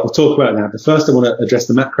 And I'll talk about that. But first I want to address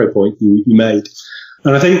the macro point you made.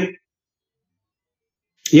 And I think,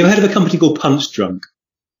 you ever heard of a company called Punch Drunk?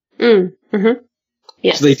 Mm-hmm.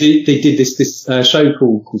 Yeah. So they did this show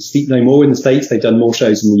called Sleep No More in the States. They've done more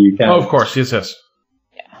shows in the UK. Oh, of course. Yes.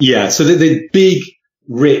 Yeah. So they're big,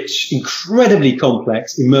 rich, incredibly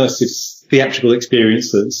complex, immersive theatrical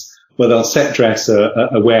experiences, where they'll set dress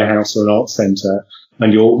a warehouse or an art centre,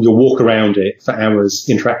 and you'll walk around it for hours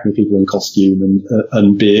interacting with people in costume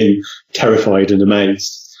and being terrified and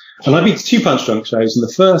amazed. And I've been to 2 Punch Drunk shows, and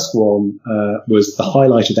the first one was the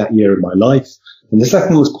highlight of that year of my life, and the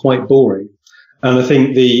second one was quite boring. And I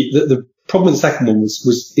think the problem with the second one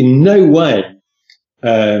was in no way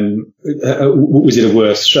was it a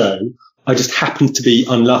worse show. I just happened to be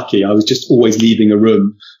unlucky. I was just always leaving a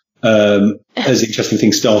room as interesting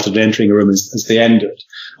things started and entering a room as they ended.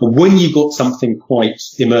 And when you've got something quite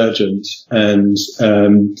emergent and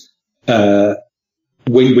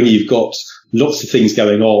when you've got lots of things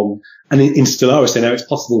going on, and in Stellaris, I know it's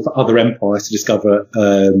possible for other empires to discover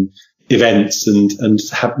events and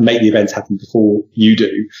make the events happen before you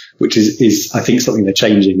do, which is I think something they're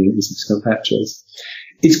changing in subsequent patches.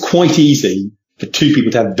 It's quite easy for 2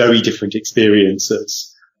 people to have very different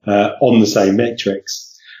experiences on the same matrix.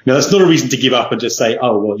 Now, that's not a reason to give up and just say,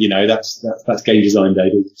 oh, well, you know, that's game design,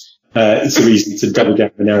 David. It's a reason to double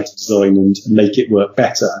down on narrative design and make it work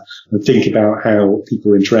better and think about how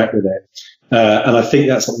people interact with it. And I think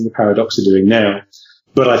that's something the Paradox are doing now.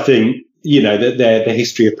 But I think, you know, that their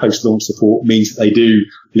history of post-launch support means that they do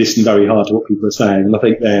listen very hard to what people are saying. And I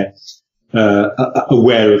think they're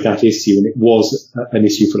aware of that issue, and it was an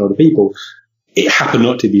issue for a lot of people. It happened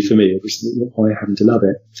not to be for me, which is why I happen to love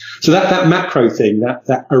it. So that macro thing,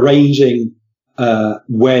 that arranging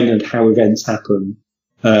when and how events happen,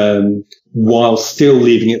 while still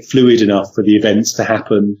leaving it fluid enough for the events to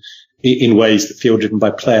happen in ways that feel driven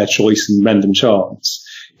by player choice and random chance,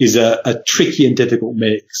 is a tricky and difficult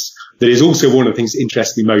mix. That is also one of the things that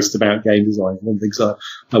interests me most about game design. One of the things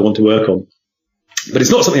I want to work on. But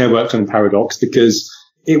it's not something I worked on in Paradox because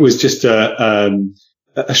it was just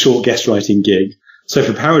a short guest writing gig. So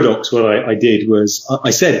for Paradox, what I did was I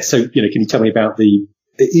said, so, you know, can you tell me about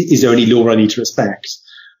is there any lore I need to respect?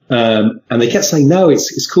 And they kept saying, no,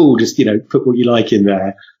 it's cool. Just, you know, put what you like in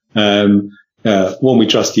there. 1, we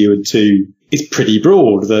trust you, and 2, it's pretty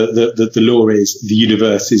broad. The lore is the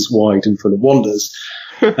universe is wide and full of wonders.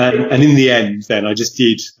 And in the end, then I just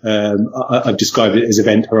did, I've described it as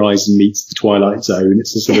Event Horizon meets the Twilight Zone.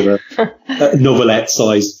 It's a sort of a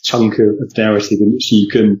novelette-sized chunk of narrative in which you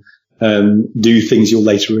can do things you'll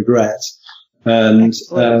later regret. And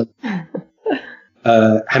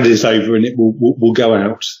handed it over, and it will go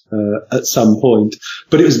out at some point.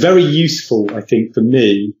 But it was very useful, I think, for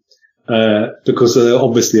me, because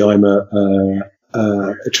obviously I'm a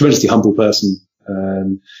tremendously humble person.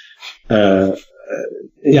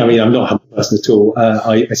 Yeah, I mean, I'm not a humble person at all.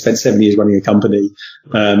 I spent 7 years running a company,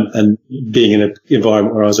 and being in an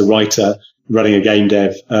environment where I was a writer, running a game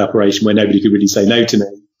dev operation where nobody could really say no to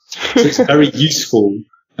me. So it's very useful,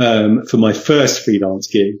 for my first freelance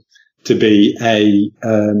gig to be a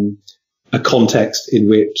context in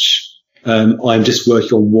which, I'm just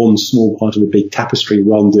working on one small part of a big tapestry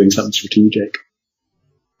rather than doing something strategic.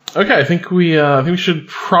 Okay, I think we should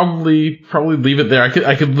probably leave it there.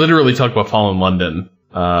 I could literally talk about Fallen London,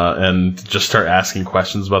 and just start asking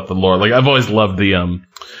questions about the lore. Like, I've always loved the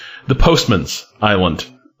Postman's Island,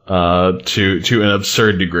 to an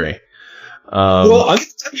absurd degree. Well, I'm going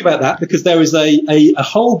to tell you about that because there is a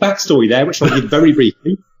whole backstory there, which I'll give very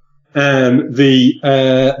briefly. The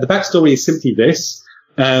backstory is simply this.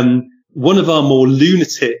 One of our more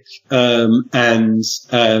lunatic, and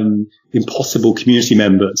impossible community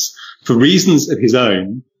members, for reasons of his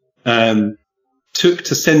own, took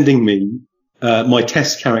to sending me, my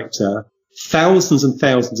test character, thousands and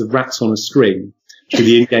thousands of rats on a string through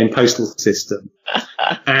the in-game postal system.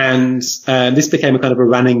 And this became a kind of a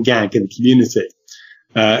running gag in the community,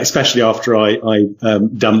 especially after I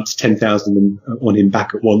dumped 10,000 on him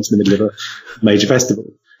back at once in the middle of a major festival.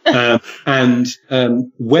 And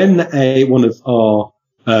when one of our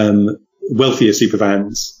wealthier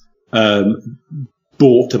superfans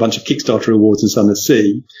bought a bunch of Kickstarter awards and Sun at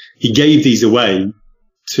Sea. He gave these away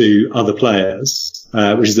to other players,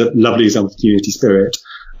 which is a lovely example of community spirit.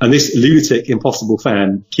 And this lunatic impossible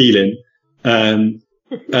fan, Keelan,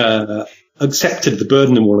 accepted the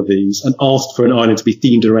burden of one of these and asked for an island to be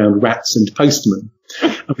themed around rats and postmen.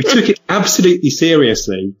 And we took it absolutely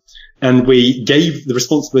seriously, and we gave the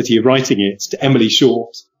responsibility of writing it to Emily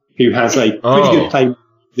Short, who has a pretty good claim,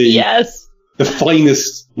 the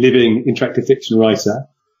finest living interactive fiction writer.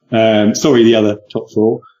 Sorry, the other top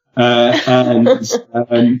four, and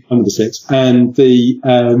under the six, and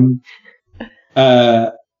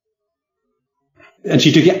and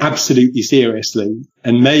she took it absolutely seriously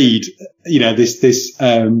and made, this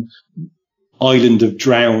island of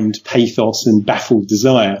drowned pathos and baffled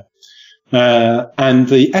desire. And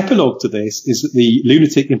the epilogue to this is that the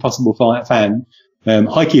lunatic impossible fan,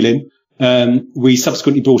 hi Keelan, we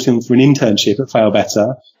subsequently brought him for an internship at Fail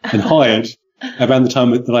Better and hired around the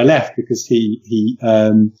time that I left, because he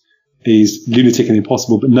is lunatic and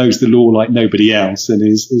impossible, but knows the law like nobody else and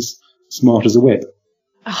is smart as a whip.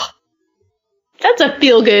 Oh, that's a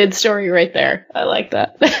feel-good story right there. I like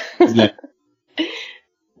that. Yeah.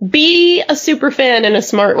 Be a super fan in a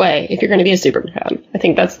smart way if you're going to be a super fan. I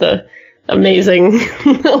think that's the amazing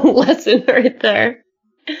lesson right there.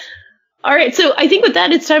 All right, so I think with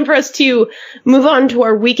that, it's time for us to move on to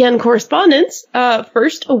our weekend correspondence.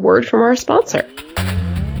 First, a word from our sponsor.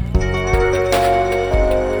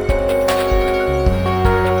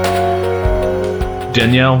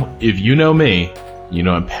 Danielle, if you know me, you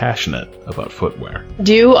know I'm passionate about footwear.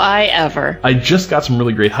 Do I ever? I just got some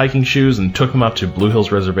really great hiking shoes and took them out to Blue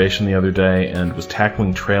Hills Reservation the other day and was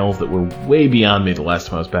tackling trails that were way beyond me the last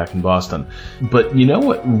time I was back in Boston. But you know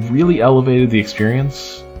what really elevated the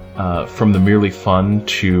experience? From the merely fun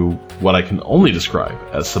to what I can only describe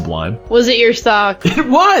as sublime. Was it your sock? It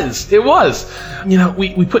was! It was!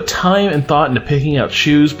 We put time and thought into picking out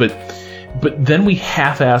shoes, but then we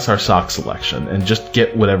half-ass our sock selection and just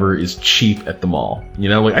get whatever is cheap at the mall.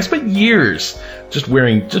 I spent years just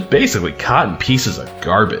wearing just basically cotton pieces of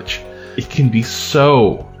garbage. It can be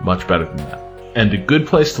so much better than that. And a good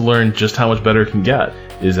place to learn just how much better it can get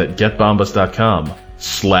is at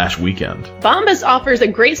getbombas.com/weekend. Bombas offers a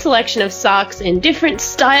great selection of socks in different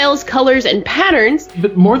styles, colors, and patterns.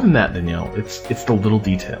 But more than that, Danielle, it's the little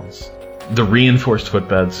details. The reinforced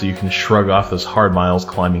footbed so you can shrug off those hard miles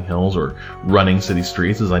climbing hills or running city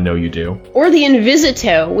streets, as I know you do. Or the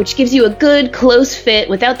Invisito, which gives you a good, close fit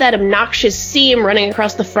without that obnoxious seam running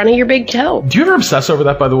across the front of your big toe. Do you ever obsess over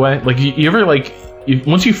that, by the way? You ever,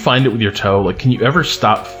 once you find it with your toe, can you ever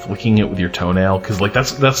stop flicking it with your toenail? Because,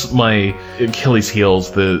 that's my Achilles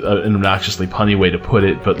heels, an obnoxiously punny way to put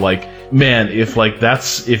it. But, man, if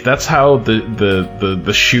that's how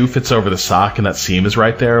the shoe fits over the sock and that seam is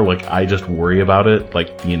right there, I just worry about it,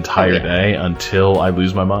 the entire day until I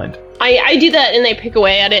lose my mind. I do that, and I pick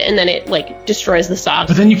away at it, and then it, destroys the sock.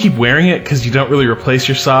 But then you keep wearing it because you don't really replace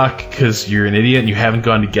your sock because you're an idiot and you haven't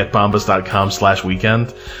gone to getbombas.com/weekend.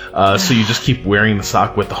 So you just keep wearing the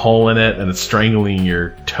sock with the hole in it, and it's strangling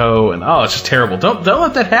your toe, and it's just terrible. Don't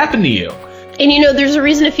let that happen to you. And there's a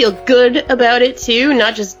reason to feel good about it too,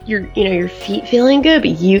 not just your feet feeling good,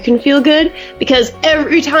 but you can feel good, because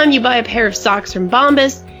every time you buy a pair of socks from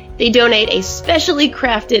Bombas, they donate a specially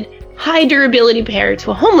crafted high durability pair to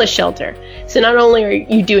a homeless shelter. So not only are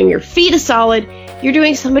you doing your feet a solid, you're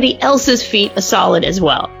doing somebody else's feet a solid as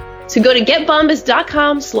well. So go to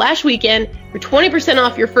getbombas.com/weekend for 20%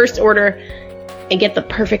 off your first order and get the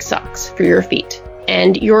perfect socks for your feet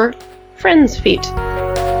and your friends' feet.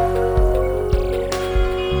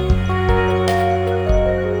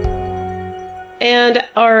 And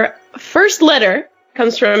our first letter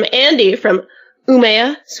comes from Andy from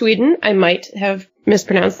Umeå, Sweden. I might have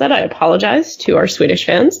mispronounced that. I apologize to our Swedish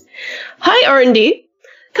fans. Hi, R&D.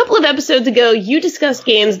 A couple of episodes ago, you discussed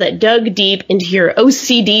games that dug deep into your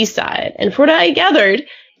OCD side. And from what I gathered,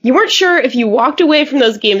 you weren't sure if you walked away from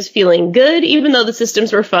those games feeling good, even though the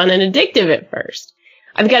systems were fun and addictive at first.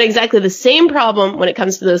 I've got exactly the same problem when it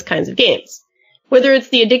comes to those kinds of games. Whether it's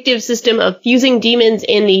the addictive system of fusing demons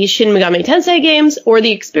in the Shin Megami Tensei games or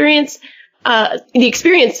the experience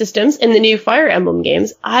systems in the new Fire Emblem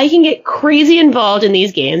games, I can get crazy involved in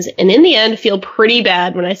these games and in the end feel pretty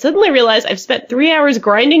bad when I suddenly realize I've spent 3 hours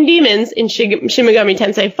grinding demons in Shin Megami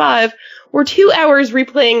Tensei 5 or 2 hours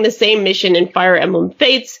replaying the same mission in Fire Emblem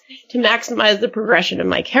Fates to maximize the progression of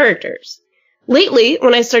my characters. Lately,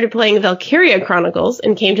 when I started playing Valkyria Chronicles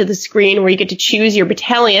and came to the screen where you get to choose your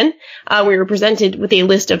battalion, we were presented with a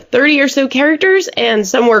list of 30 or so characters, and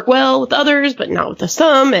some work well with others, but not with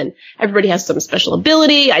some, and everybody has some special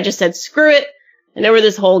ability. I just said, screw it, I know where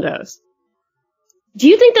this hole goes. Do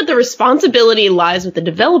you think that the responsibility lies with the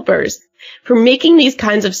developers for making these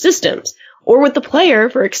kinds of systems, or with the player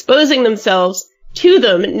for exposing themselves to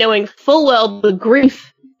them, knowing full well the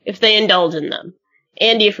grief if they indulge in them?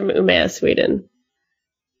 Andy from Umeå, Sweden.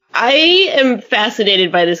 I am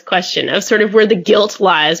fascinated by this question of sort of where the guilt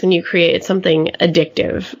lies when you create something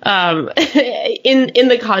addictive, in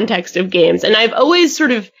the context of games. And I've always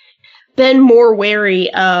sort of been more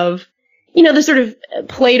wary of, the sort of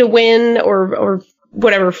play to win or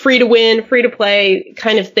whatever, free to win, free to play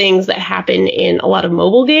kind of things that happen in a lot of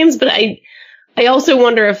mobile games. But I also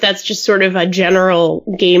wonder if that's just sort of a general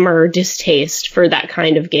gamer distaste for that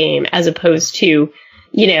kind of game, as opposed to,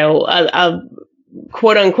 a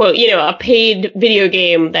quote unquote, a paid video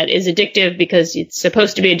game that is addictive because it's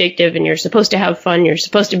supposed to be addictive and you're supposed to have fun. You're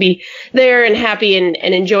supposed to be there and happy and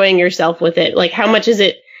enjoying yourself with it. Like, how much is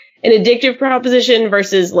it an addictive proposition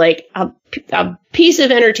versus like a piece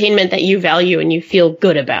of entertainment that you value and you feel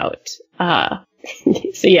good about?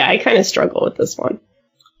 So yeah, I kind of struggle with this one.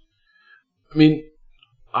 I mean,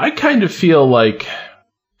 I kind of feel like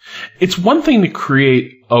it's one thing to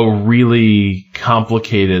create a really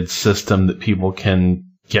complicated system that people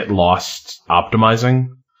can get lost optimizing.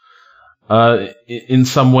 In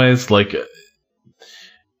some ways, like,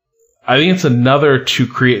 I think it's another to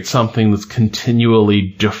create something that's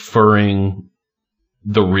continually deferring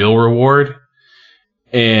the real reward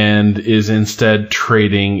and is instead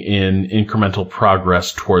trading in incremental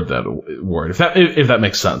progress toward that reward. If that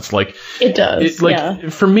makes sense. Like, it does. Yeah.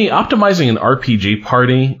 For me, optimizing an RPG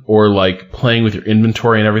party or like playing with your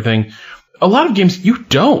inventory and everything, a lot of games you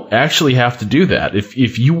don't actually have to do that.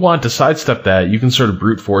 If you want to sidestep that, you can sort of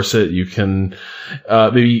brute force it. You can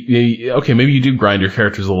maybe you do grind your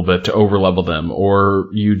characters a little bit to overlevel them, or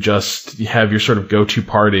you just have your sort of go-to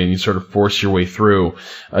party and you sort of force your way through.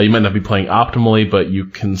 You might not be playing optimally, but you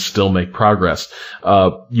can still make progress.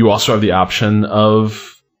 You also have the option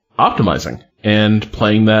of optimizing and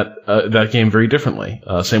playing that game very differently.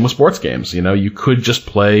 Same with sports games. You could just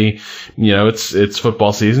play, it's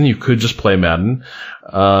football season. You could just play Madden,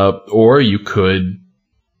 or you could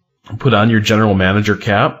put on your general manager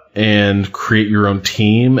cap and create your own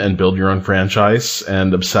team and build your own franchise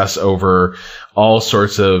and obsess over all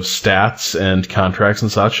sorts of stats and contracts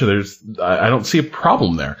and such. I don't see a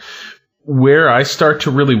problem there. Where I start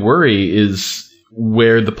to really worry is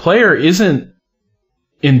where the player isn't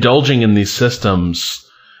indulging in these systems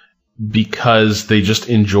because they just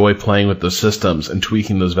enjoy playing with those systems and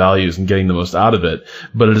tweaking those values and getting the most out of it.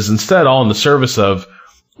 But it is instead all in the service of,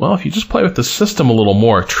 well, if you just play with the system a little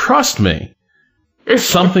more, trust me,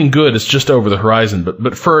 something good is just over the horizon.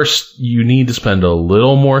 But first, you need to spend a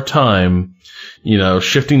little more time,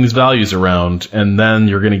 shifting these values around, and then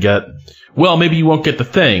you're going to get, well, maybe you won't get the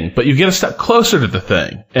thing, but you get a step closer to the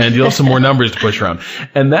thing, and you'll have some more numbers to push around.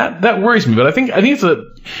 And that worries me. But I think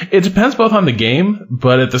it depends both on the game,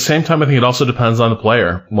 but at the same time, I think it also depends on the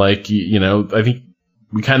player. Like, I think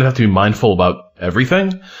we kind of have to be mindful about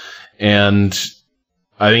everything. And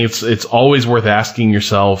I think it's always worth asking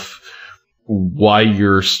yourself why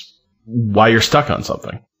you're stuck on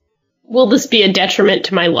something. Will this be a detriment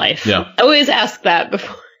to my life? Yeah. I always ask that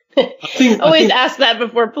before. Ask that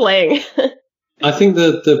before playing. I think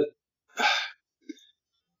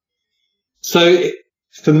so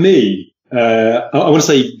for me, I want to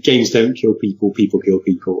say games don't kill people, people kill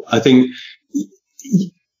people. I think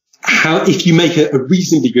if you make a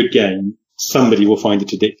reasonably good game, somebody will find it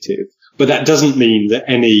addictive. But that doesn't mean that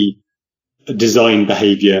any design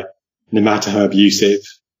behavior, no matter how abusive,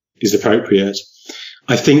 is appropriate.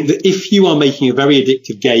 I think that if you are making a very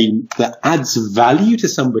addictive game that adds value to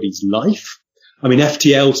somebody's life, I mean,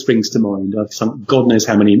 FTL springs to mind. I've sunk God knows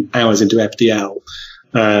how many hours into FTL.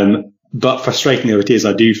 But frustrating though it is,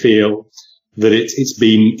 I do feel that it's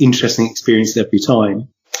been interesting experience every time.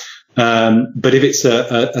 But if it's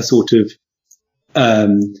a sort of,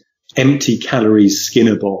 empty calories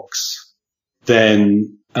Skinner box,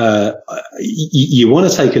 then, you want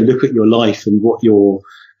to take a look at your life and what you're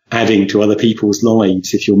adding to other people's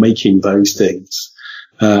lives if you're making those things.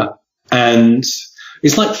 And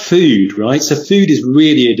it's like food, right? So food is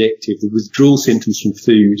really addictive. The withdrawal symptoms from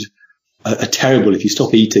food are terrible. If you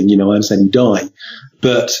stop eating, I understand you die.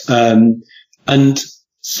 But, and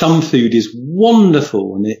some food is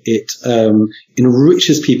wonderful and it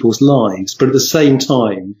enriches people's lives. But at the same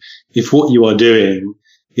time, if what you are doing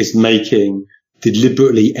is making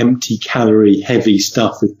deliberately empty calorie heavy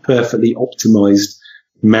stuff with perfectly optimized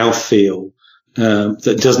mouthfeel,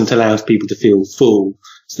 that doesn't allow people to feel full,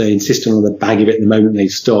 so they insist on another bag of it the moment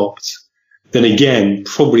they've stopped, then again,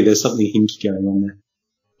 probably there's something hinky going on there.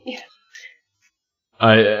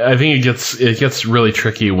 I think it gets really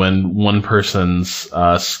tricky when one person's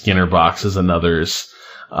Skinner box is another's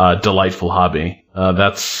delightful hobby.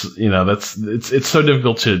 It's so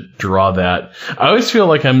difficult to draw that. I always feel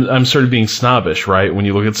like I'm sort of being snobbish, right? When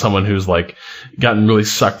you look at someone who's like gotten really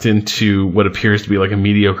sucked into what appears to be like a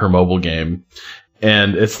mediocre mobile game.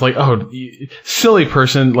 And it's like, oh, silly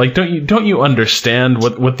person! Like, don't you understand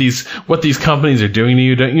what these companies are doing to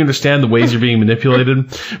you? Don't you understand the ways you're being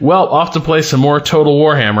manipulated? Well, off to play some more Total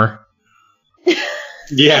Warhammer.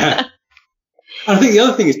 Yeah, I think the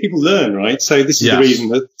other thing is people learn, right? So this is the reason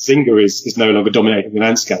that Zynga is no longer dominating the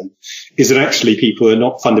landscape, is that actually people are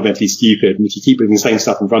not fundamentally stupid, and if you keep putting the same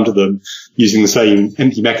stuff in front of them, using the same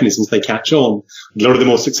empty mechanisms, they catch on. A lot of the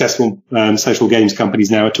more successful social games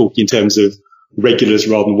companies now are talking in terms of regulars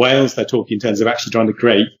rather than whales. They're talking in terms of actually trying to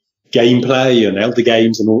create gameplay and elder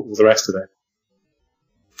games and all the rest of it.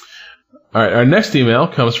 All right, our next email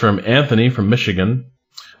comes from Anthony from Michigan.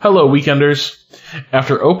 Hello, Weekenders.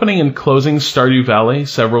 After opening and closing Stardew Valley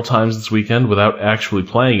several times this weekend without actually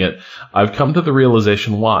playing it, I've come to the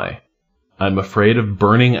realization why. I'm afraid of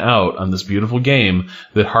burning out on this beautiful game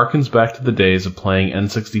that harkens back to the days of playing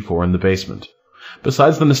N64 in the basement.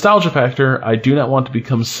 Besides the nostalgia factor, I do not want to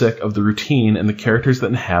become sick of the routine and the characters that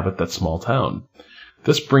inhabit that small town.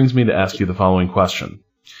 This brings me to ask you the following question.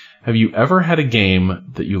 Have you ever had a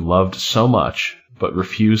game that you loved so much, but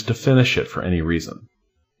refused to finish it for any reason?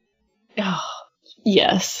 Oh,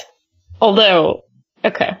 yes. Although,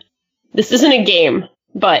 okay, this isn't a game,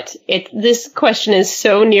 but this question is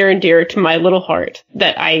so near and dear to my little heart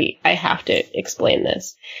that I have to explain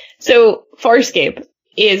this. So, Farscape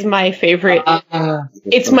is my favorite.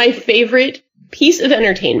 It's my favorite piece of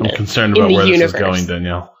entertainment. I'm concerned about where this is going,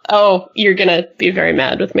 Danielle. Oh, you're gonna be very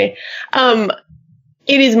mad with me.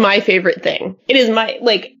 It is my favorite thing. It is my,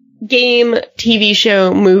 game, TV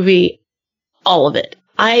show, movie, all of it.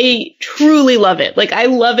 I truly love it. I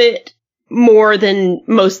love it more than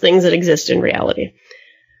most things that exist in reality.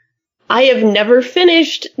 I have never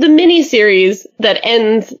finished the miniseries that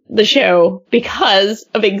ends the show because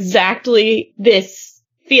of exactly this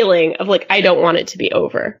feeling of I don't want it to be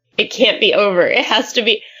over. It can't be over. It has to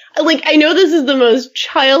be. I know this is the most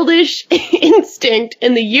childish instinct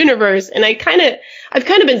in the universe, and I've kind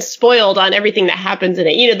of been spoiled on everything that happens in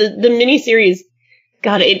it. You know, the miniseries,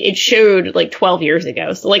 God, it showed 12 years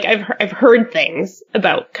ago. So I've heard things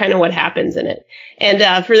about kind of what happens in it.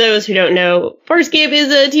 And for those who don't know, Farscape is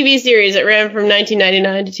a TV series that ran from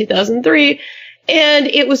 1999 to 2003. And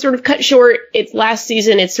it was sort of cut short. Its last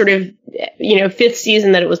season, its sort of, fifth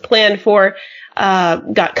season that it was planned for,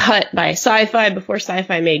 got cut by Sci-Fi before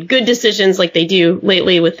Sci-Fi made good decisions like they do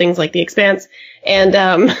lately with things like The Expanse. And,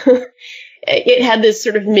 it had this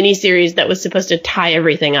sort of mini-series that was supposed to tie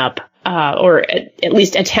everything up, or at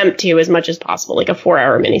least attempt to as much as possible, like a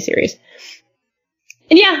 4-hour mini-series.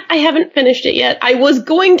 And yeah, I haven't finished it yet. I was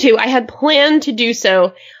going to. I had planned to do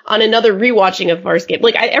so on another rewatching of Farscape.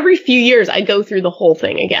 Every few years, I go through the whole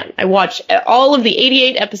thing again. I watch all of the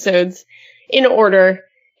 88 episodes in order.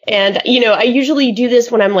 And, I usually do this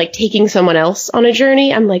when I'm taking someone else on a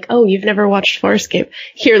journey. I'm like, oh, you've never watched Farscape.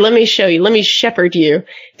 Here, let me show you. Let me shepherd you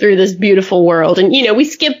through this beautiful world. And, we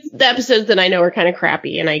skip the episodes that I know are kind of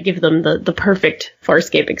crappy and I give them the perfect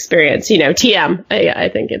Farscape experience. TM. I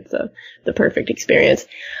think it's the perfect experience.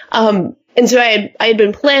 And so I had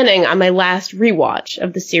been planning on my last rewatch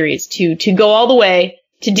of the series to go all the way,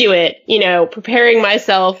 to do it, preparing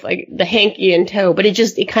myself, the hanky in tow, but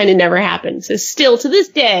it kind of never happened. So still to this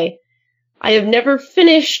day, I have never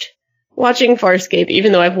finished watching Farscape,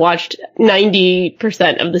 even though I've watched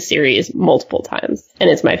 90% of the series multiple times,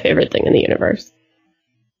 and it's my favorite thing in the universe.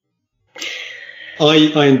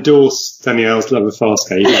 I endorse Danielle's love of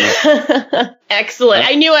Farscape. Excellent.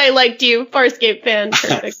 I knew I liked you, Farscape fan.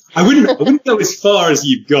 Perfect. I wouldn't go as far as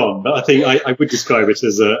you've gone, but I think I would describe it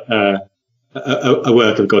as a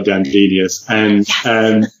work of goddamn genius. And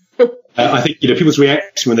I think people's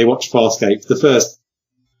reaction when they watch Farscape, the first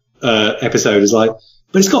episode is but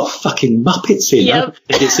it's got fucking Muppets in. Yep.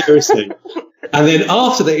 Take it seriously. And then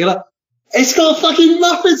after that, you're like, it's got fucking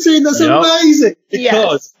Muppets in. That's amazing.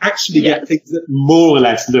 Because actually get things that more or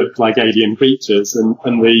less look like alien creatures, and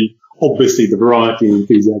obviously the variety and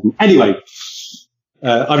enthusiasm. Anyway,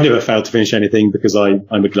 I've never failed to finish anything because I'm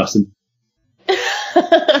a glutton.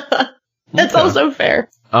 That's also fair.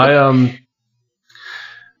 I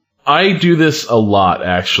do this a lot,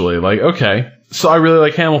 actually. So I really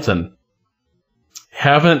like Hamilton.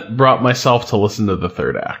 Haven't brought myself to listen to the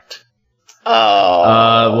third act.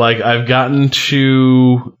 Oh. I've gotten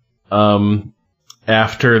to,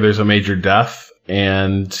 after there's a major death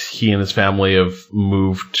and he and his family have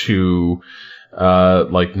moved to,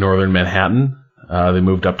 like northern Manhattan. They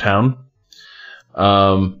moved uptown.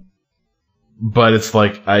 But it's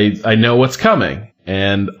like, I know what's coming,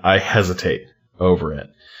 and I hesitate over it.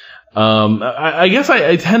 I guess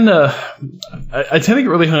I tend to get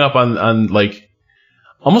really hung up on like,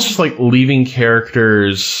 almost just like leaving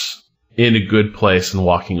characters in a good place and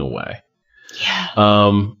walking away. Yeah.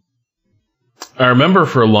 I remember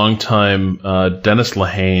for a long time, Dennis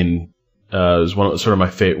Lehane, was one of my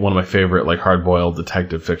favorite, like, hard-boiled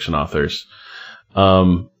detective fiction authors,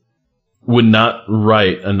 would not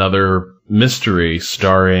write another mystery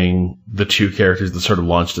starring the two characters that sort of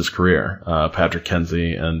launched his career, Patrick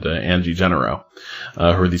Kenzie and Angie Genero, who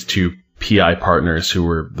are these two PI partners who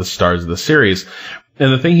were the stars of the series.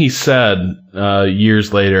 And the thing he said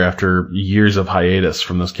years later, after years of hiatus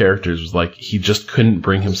from those characters, was like he just couldn't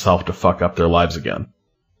bring himself to fuck up their lives again.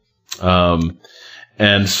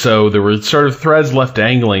 And so there were sort of threads left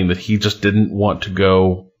dangling that he just didn't want to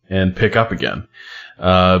go and pick up again,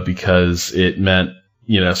 because it meant,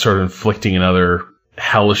 sort of inflicting another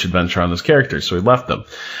hellish adventure on those characters. So he left them,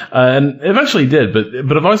 and eventually he did.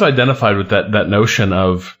 But I've always identified with that notion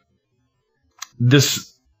of this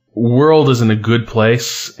world is in a good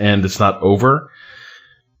place and it's not over,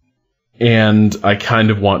 and I kind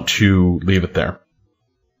of want to leave it there.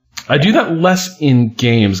 I do that less in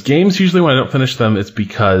games. Games, usually when I don't finish them, it's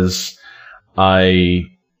because I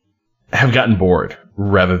have gotten bored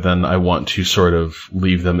rather than I want to sort of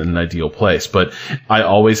leave them in an ideal place. But I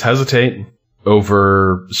always hesitate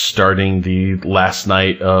over starting the last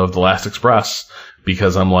night of The Last Express,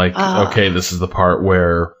 because I'm like, okay, this is the part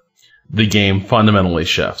where the game fundamentally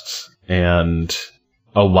shifts and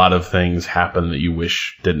a lot of things happen that you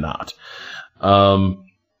wish did not.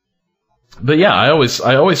 But yeah, I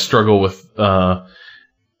always struggle with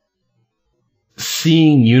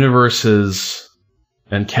seeing universes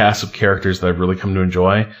and casts of characters that I've really come to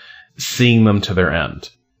enjoy, seeing them to their end.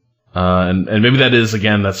 And maybe that is,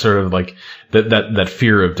 again, that sort of like that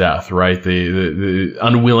fear of death, right? The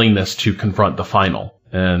unwillingness to confront the final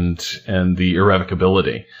and the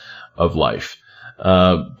irrevocability of life.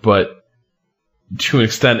 But to an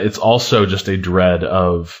extent, it's also just a dread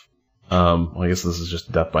of, I guess this is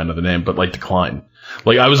just death by another name, but like decline.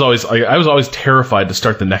 Like I was always terrified to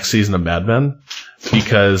start the next season of Mad Men,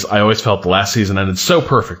 because I always felt the last season ended so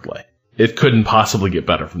perfectly. It couldn't possibly get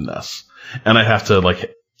better from this. And I'd have to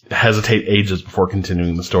like hesitate ages before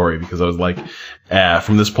continuing the story, because I was like,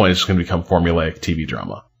 from this point it's just going to become formulaic TV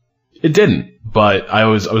drama. It didn't, but I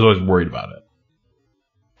was always worried about it.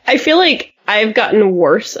 I feel like I've gotten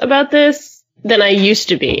worse about this than I used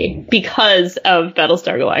to be because of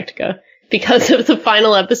Battlestar Galactica. Because of the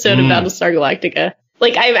final episode of Battlestar Galactica.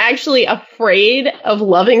 Like, I'm actually afraid of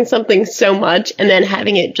loving something so much and then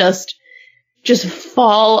having it just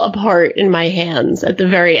fall apart in my hands at the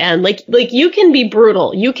very end. Like you can be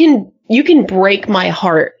brutal. You can break my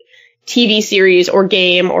heart, TV series or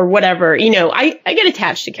game or whatever. I get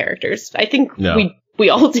attached to characters. I think we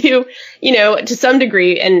all do, to some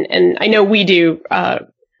degree. And I know we do,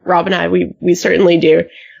 Rob and I, we certainly do.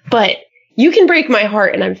 But you can break my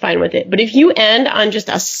heart and I'm fine with it. But if you end on just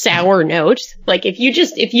a sour note, like if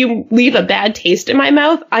you leave a bad taste in my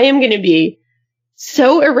mouth, I am going to be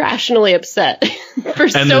so irrationally upset for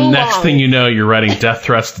so long. And the next thing you know, you're writing death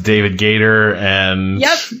threats to David Gator and...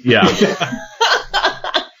 Yep. Yeah.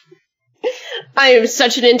 I am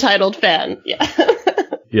such an entitled fan. Yeah.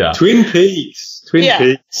 Yeah. Twin Peaks.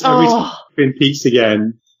 Every time Twin Peaks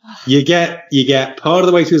again, you get part of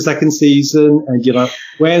the way through the second season and you're like,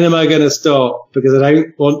 when am I going to stop? Because I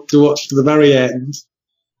don't want to watch to the very end.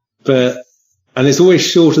 And it's always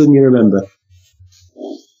shorter than you remember.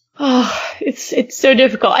 Oh, it's so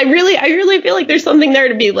difficult. I really feel like there's something there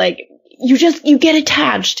to be like, you get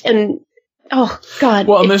attached and, oh God.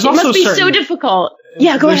 Well, and there's also must be so difficult.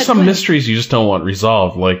 Yeah, go ahead. There's some mysteries you just don't want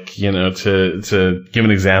resolved. Like, to give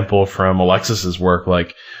an example from Alexis's work,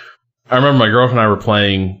 like, I remember my girlfriend and I were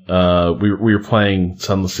playing, we were playing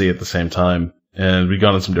Sunless Sea at the same time, and we'd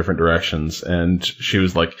gone in some different directions, and she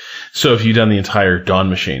was like, so have you done the entire Dawn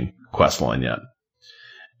Machine quest line yet?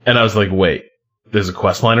 And I was like, wait, there's a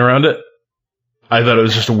quest line around it? I thought it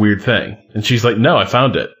was just a weird thing. And she's like, no, I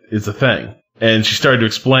found it. It's a thing. And she started to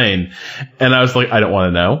explain, and I was like, I don't want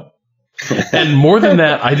to know. And more than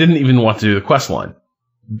that, I didn't even want to do the quest line,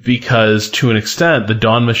 because to an extent, the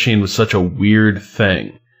Dawn Machine was such a weird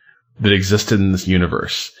thing that existed in this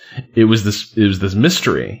universe. It was this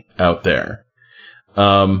mystery out there.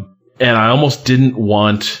 And I almost didn't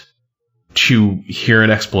want to hear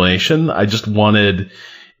an explanation. I just wanted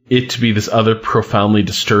it to be this other profoundly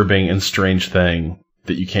disturbing and strange thing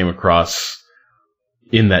that you came across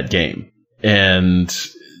in that game. And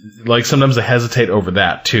like sometimes I hesitate over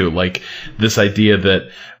that too. Like this idea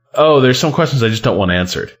that, there's some questions I just don't want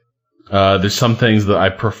answered. There's some things that I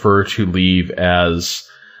prefer to leave as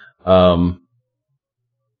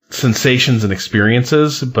sensations and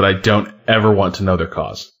experiences, but I don't ever want to know their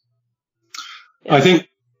cause. I think,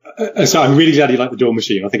 so I'm really glad you like the Dawn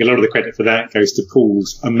Machine. I think a lot of the credit for that goes to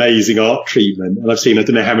Paul's amazing art treatment. And I've seen, I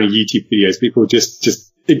don't know how many YouTube videos, people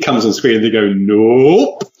just it comes on screen and they go,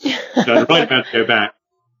 nope. So right now to go back.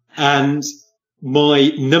 And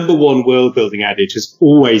my number one world building adage has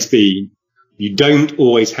always been, you don't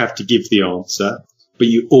always have to give the answer, but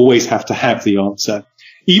you always have to have the answer.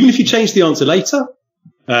 Even if you change the answer later,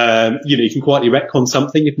 you can quietly retcon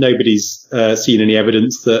something if nobody's seen any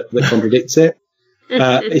evidence that contradicts it.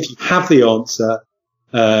 If you have the answer,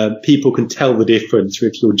 people can tell the difference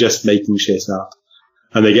if you're just making shit up.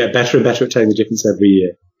 And they get better and better at telling the difference every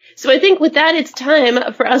year. So I think with that, it's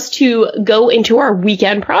time for us to go into our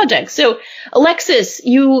weekend projects. So, Alexis,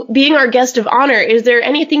 you being our guest of honor, is there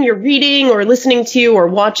anything you're reading or listening to or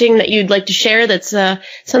watching that you'd like to share that's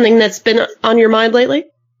something that's been on your mind lately?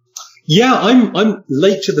 Yeah, I'm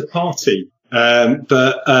late to the party,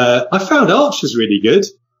 but I found Archer's really good.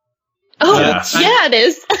 Oh, yeah, it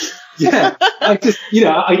is. Yeah, I just,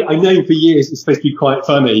 I know for years it's supposed to be quite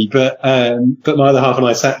funny, but my other half and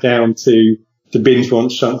I sat down to binge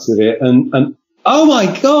watch chunks of it, and oh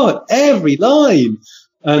my god, every line,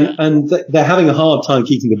 and they're having a hard time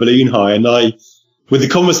keeping the balloon high. And with the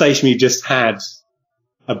conversation we just had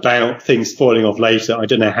about things falling off later, I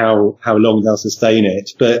don't know how long they'll sustain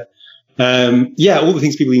it, but all the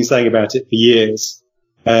things people have been saying about it for years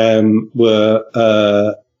were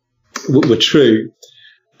true.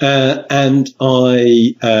 And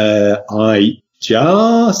I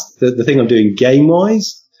just, the thing I'm doing game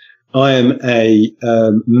wise, I am a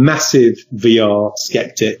massive VR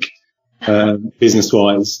skeptic, business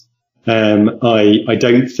wise. I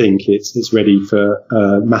don't think it's ready for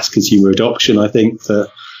mass consumer adoption. I think that,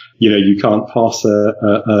 you can't pass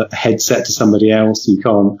a headset to somebody else. You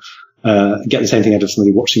can't get the same thing out of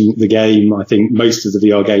somebody watching the game. I think most of the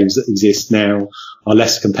VR games that exist now are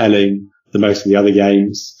less compelling than most of the other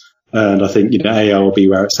games. And I think, AR will be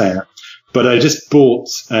where it's at. But I just bought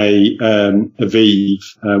a Vive,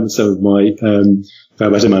 with some of my,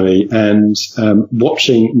 better money, and,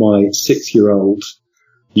 watching my 6-year-old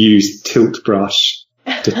use tilt brush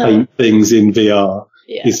to paint things in VR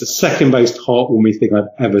is the second most heartwarming thing I've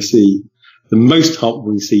ever seen. The most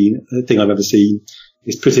heartwarming thing I've ever seen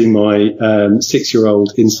is putting my,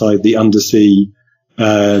 6-year-old inside the undersea,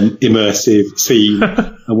 immersive scene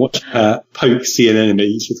and watch her poke sea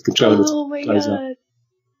anemones with the controller. Oh my god!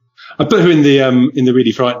 I put her in the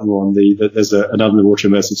really frightening one. There's an underwater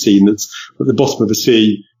immersive scene that's at the bottom of the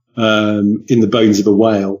sea, in the bones of a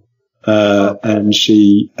whale, and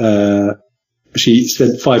she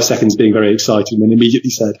spent 5 seconds being very excited and then immediately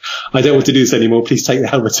said, "I don't want to do this anymore. Please take the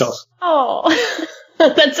helmet off." Oh,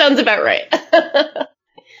 that sounds about right.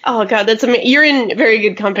 Oh god, that's amazing. You're in very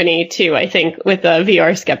good company too, I think, with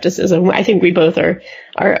VR skepticism. I think we both are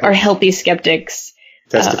healthy skeptics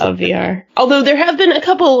of VR. Although there have been a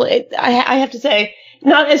couple, I have to say,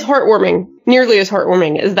 not as nearly as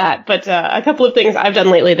heartwarming as that, but a couple of things I've done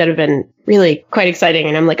lately that have been really quite exciting,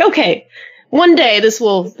 and I'm like, okay, one day this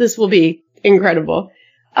will be incredible.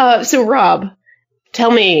 So Rob, tell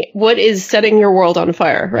me, what is setting your world on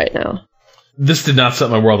fire right now? This did not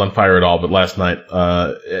set my world on fire at all, but last night,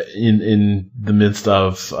 in the midst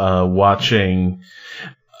of watching,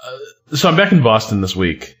 so I'm back in Boston this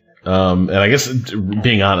week, and I guess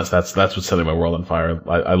being honest, that's what's setting my world on fire.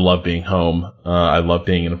 I love being home. I love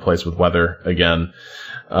being in a place with weather again.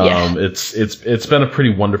 It's been a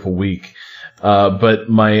pretty wonderful week. But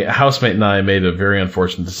my housemate and I made a very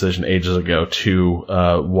unfortunate decision ages ago to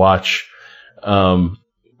watch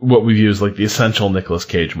what we view as like the essential Nicolas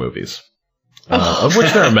Cage movies. Of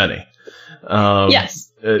which there are many.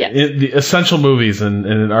 Yes. The essential movies in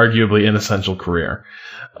an arguably inessential career.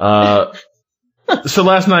 So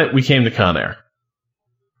last night we came to Con Air.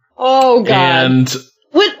 Oh, God. And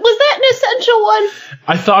was that an essential one?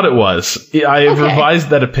 I thought it was. I have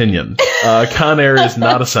revised that opinion. Con Air is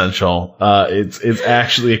not essential. It's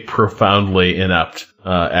actually a profoundly inept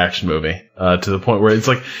action movie, to the point where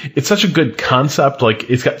it's such a good concept. Like,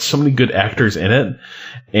 it's got so many good actors in it,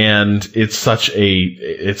 and it's such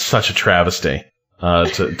a travesty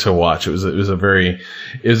to watch. It was a very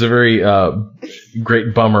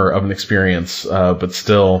great bummer of an experience, but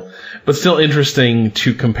still interesting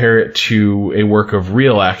to compare it to a work of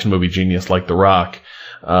real action movie genius like The Rock,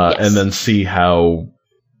 and then see how,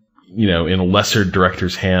 in a lesser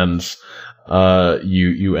director's hands,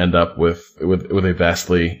 you end up with a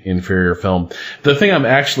vastly inferior film. The thing I'm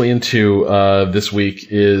actually into this week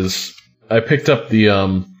is I picked up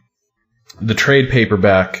the trade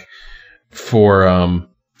paperback for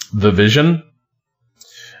The Vision,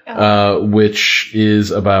 which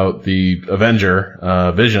is about the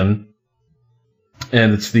Avenger Vision.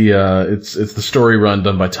 And it's the story run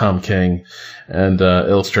done by Tom King and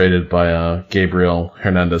illustrated by Gabriel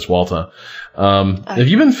Hernandez Walta. Have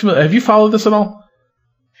you followed this at all?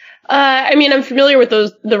 I mean, I'm familiar with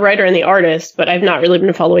the writer and the artist, but I've not really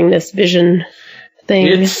been following this Vision thing.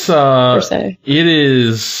 It's per se. It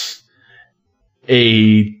is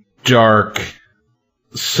a dark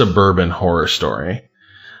suburban horror story.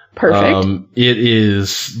 Perfect. It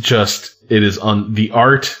is on the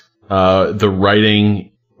art. The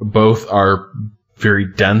writing, both are very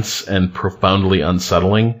dense and profoundly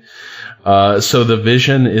unsettling. So the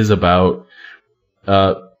Vision is about,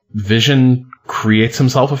 Vision creates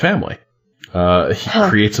himself a family. He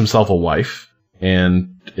creates himself a wife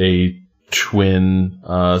and a twin,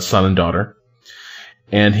 son and daughter.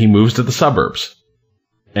 And he moves to the suburbs.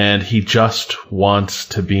 And he just wants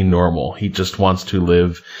to be normal. He just wants to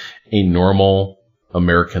live a normal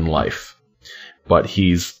American life. But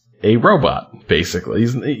he's a robot, basically.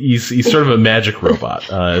 He's sort of a magic robot.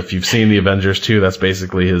 If you've seen the Avengers 2, that's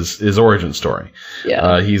basically his origin story.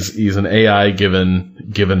 Yeah. He's an AI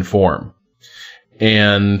given form.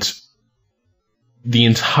 And the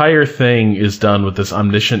entire thing is done with this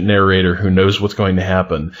omniscient narrator who knows what's going to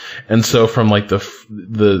happen. And so from like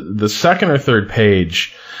the second or third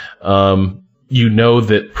page, you know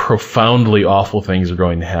that profoundly awful things are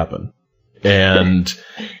going to happen. And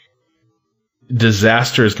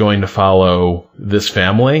disaster is going to follow this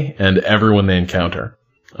family and everyone they encounter.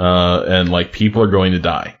 And like people are going to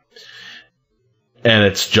die. And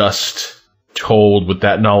it's just told with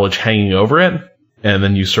that knowledge hanging over it. And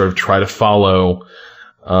then you sort of try to follow,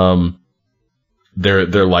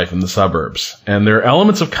 their life in the suburbs. And there are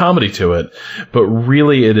elements of comedy to it, but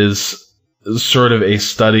really it is sort of a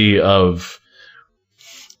study of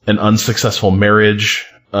an unsuccessful marriage,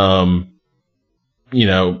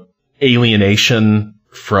 alienation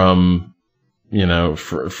from,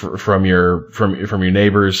 from your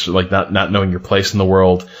neighbors, like not knowing your place in the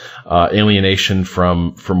world, alienation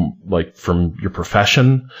from your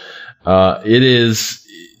profession. It is,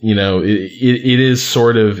 it is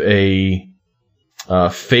sort of a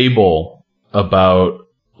fable about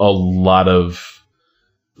a lot of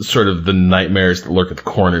sort of the nightmares that lurk at the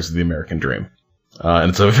corners of the American dream. And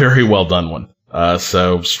it's a very well done one.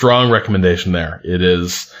 So strong recommendation there. It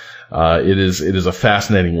is a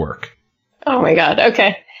fascinating work. Oh my God.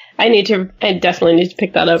 Okay. I definitely need to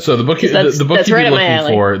pick that up. So the book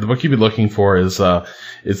you'd be looking for is,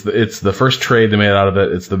 it's the first trade they made out of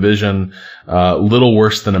it. It's The Vision, Little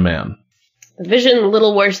Worse Than a Man. The Vision,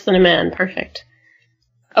 Little Worse Than a Man. Perfect.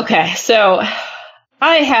 Okay. So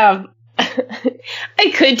I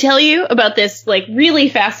could tell you about this like really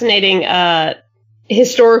fascinating,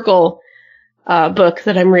 historical book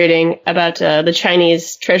that I'm reading about the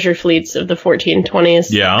Chinese treasure fleets of the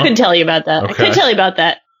 1420s. Yeah. I could tell you about that. Okay. I could tell you about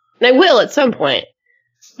that. And I will at some point.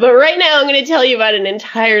 But right now I'm going to tell you about an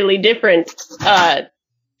entirely different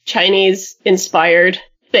Chinese-inspired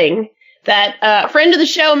thing that a friend of the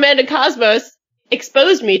show, Amanda Cosmos,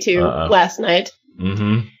 exposed me to last night.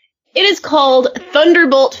 Mm-hmm. It is called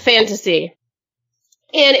Thunderbolt Fantasy.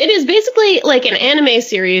 And it is basically like an anime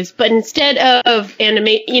series, but instead of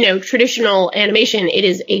traditional animation, it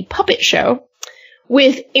is a puppet show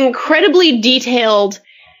with incredibly detailed,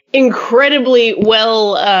 incredibly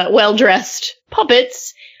well-dressed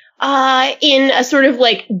puppets, in a sort of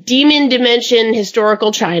like demon dimension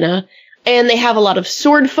historical China. And they have a lot of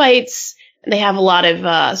sword fights, and they have a lot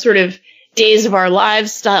of, sort of Days of Our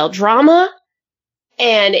Lives style drama.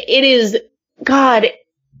 And it is, God,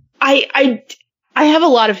 I have a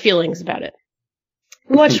lot of feelings about it.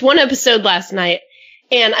 I watched one episode last night,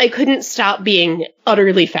 and I couldn't stop being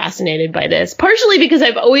utterly fascinated by this. Partially because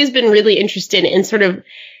I've always been really interested in sort of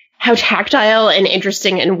how tactile and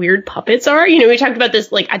interesting and weird puppets are. We talked about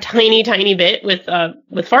this like a tiny, tiny bit with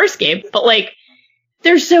Farscape, but like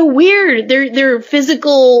they're so weird. They're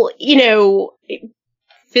physical,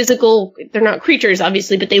 they're not creatures,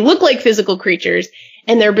 obviously, but they look like physical creatures,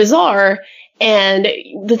 and they're bizarre. And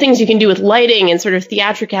the things you can do with lighting and sort of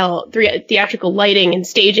theatrical lighting and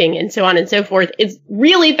staging and so on and so forth, it's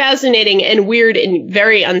really fascinating and weird and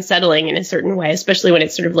very unsettling in a certain way, especially when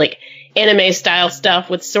it's sort of like anime style stuff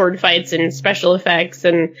with sword fights and special effects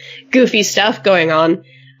and goofy stuff going on.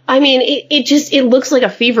 I mean, it looks like a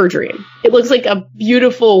fever dream. It looks like a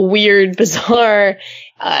beautiful, weird, bizarre,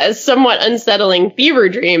 somewhat unsettling fever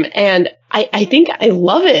dream. And I think I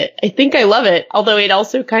love it. Although it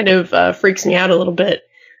also kind of freaks me out a little bit.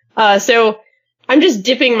 So I'm just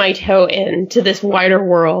dipping my toe into this wider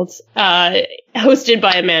world, hosted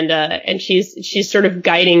by Amanda, and she's sort of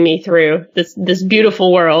guiding me through this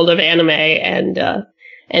beautiful world of anime and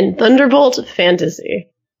Thunderbolt fantasy.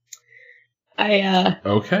 I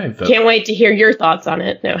can't wait to hear your thoughts on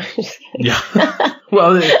it. No. Yeah.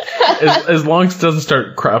 Well, as long as it doesn't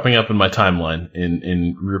start cropping up in my timeline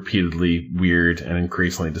in repeatedly weird and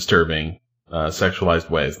increasingly disturbing sexualized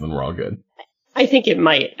ways, then we're all good. I think it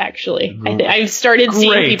might, actually. I've started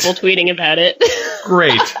seeing people tweeting about it.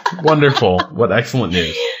 Great. Wonderful. What excellent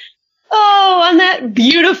news. Oh, on that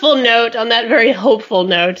beautiful note, on that very hopeful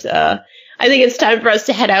note, I think it's time for us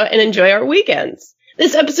to head out and enjoy our weekends.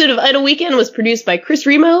 This episode of Idle Weekend was produced by Chris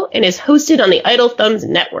Remo and is hosted on the Idle Thumbs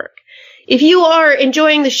Network. If you are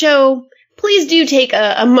enjoying the show, please do take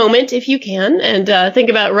a moment, if you can, and think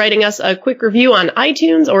about writing us a quick review on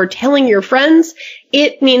iTunes or telling your friends.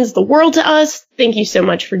 It means the world to us. Thank you so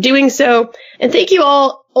much for doing so. And thank you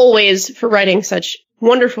all always for writing such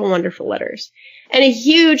wonderful, wonderful letters. And a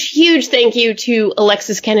huge, huge thank you to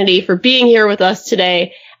Alexis Kennedy for being here with us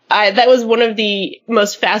today. That was one of the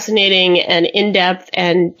most fascinating and in-depth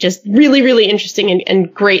and just really, really interesting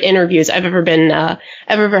and great interviews I've ever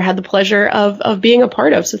had the pleasure of being a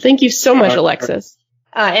part of. So thank you so much, Alexis.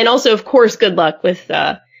 And also, of course, good luck with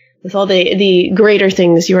all the greater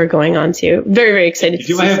things you are going on to. Very, very excited to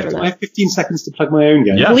see some of that. I have 15 seconds to plug my own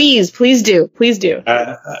game? Yeah. Please do.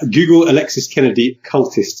 Google Alexis Kennedy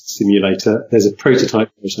Cultist Simulator. There's a prototype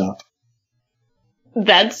for it up.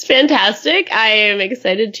 That's fantastic. I am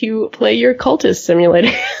excited to play your cultist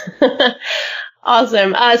simulator.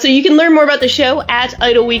 Awesome. So you can learn more about the show at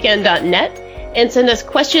idleweekend.net and send us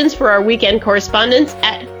questions for our weekend correspondence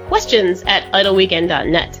at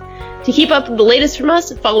questions@idleweekend.net. To keep up with the latest from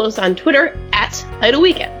us, follow us on Twitter at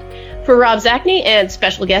idleweekend. For Rob Zacny and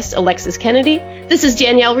special guest Alexis Kennedy, this is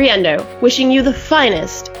Danielle Riendo, wishing you the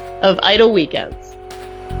finest of Idle Weekends.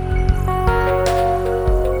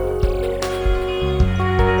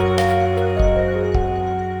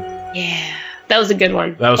 That was a good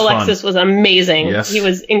one. That was Alexis fun. Was amazing. Yes. He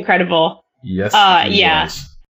was incredible. Yes. Yeah. Was.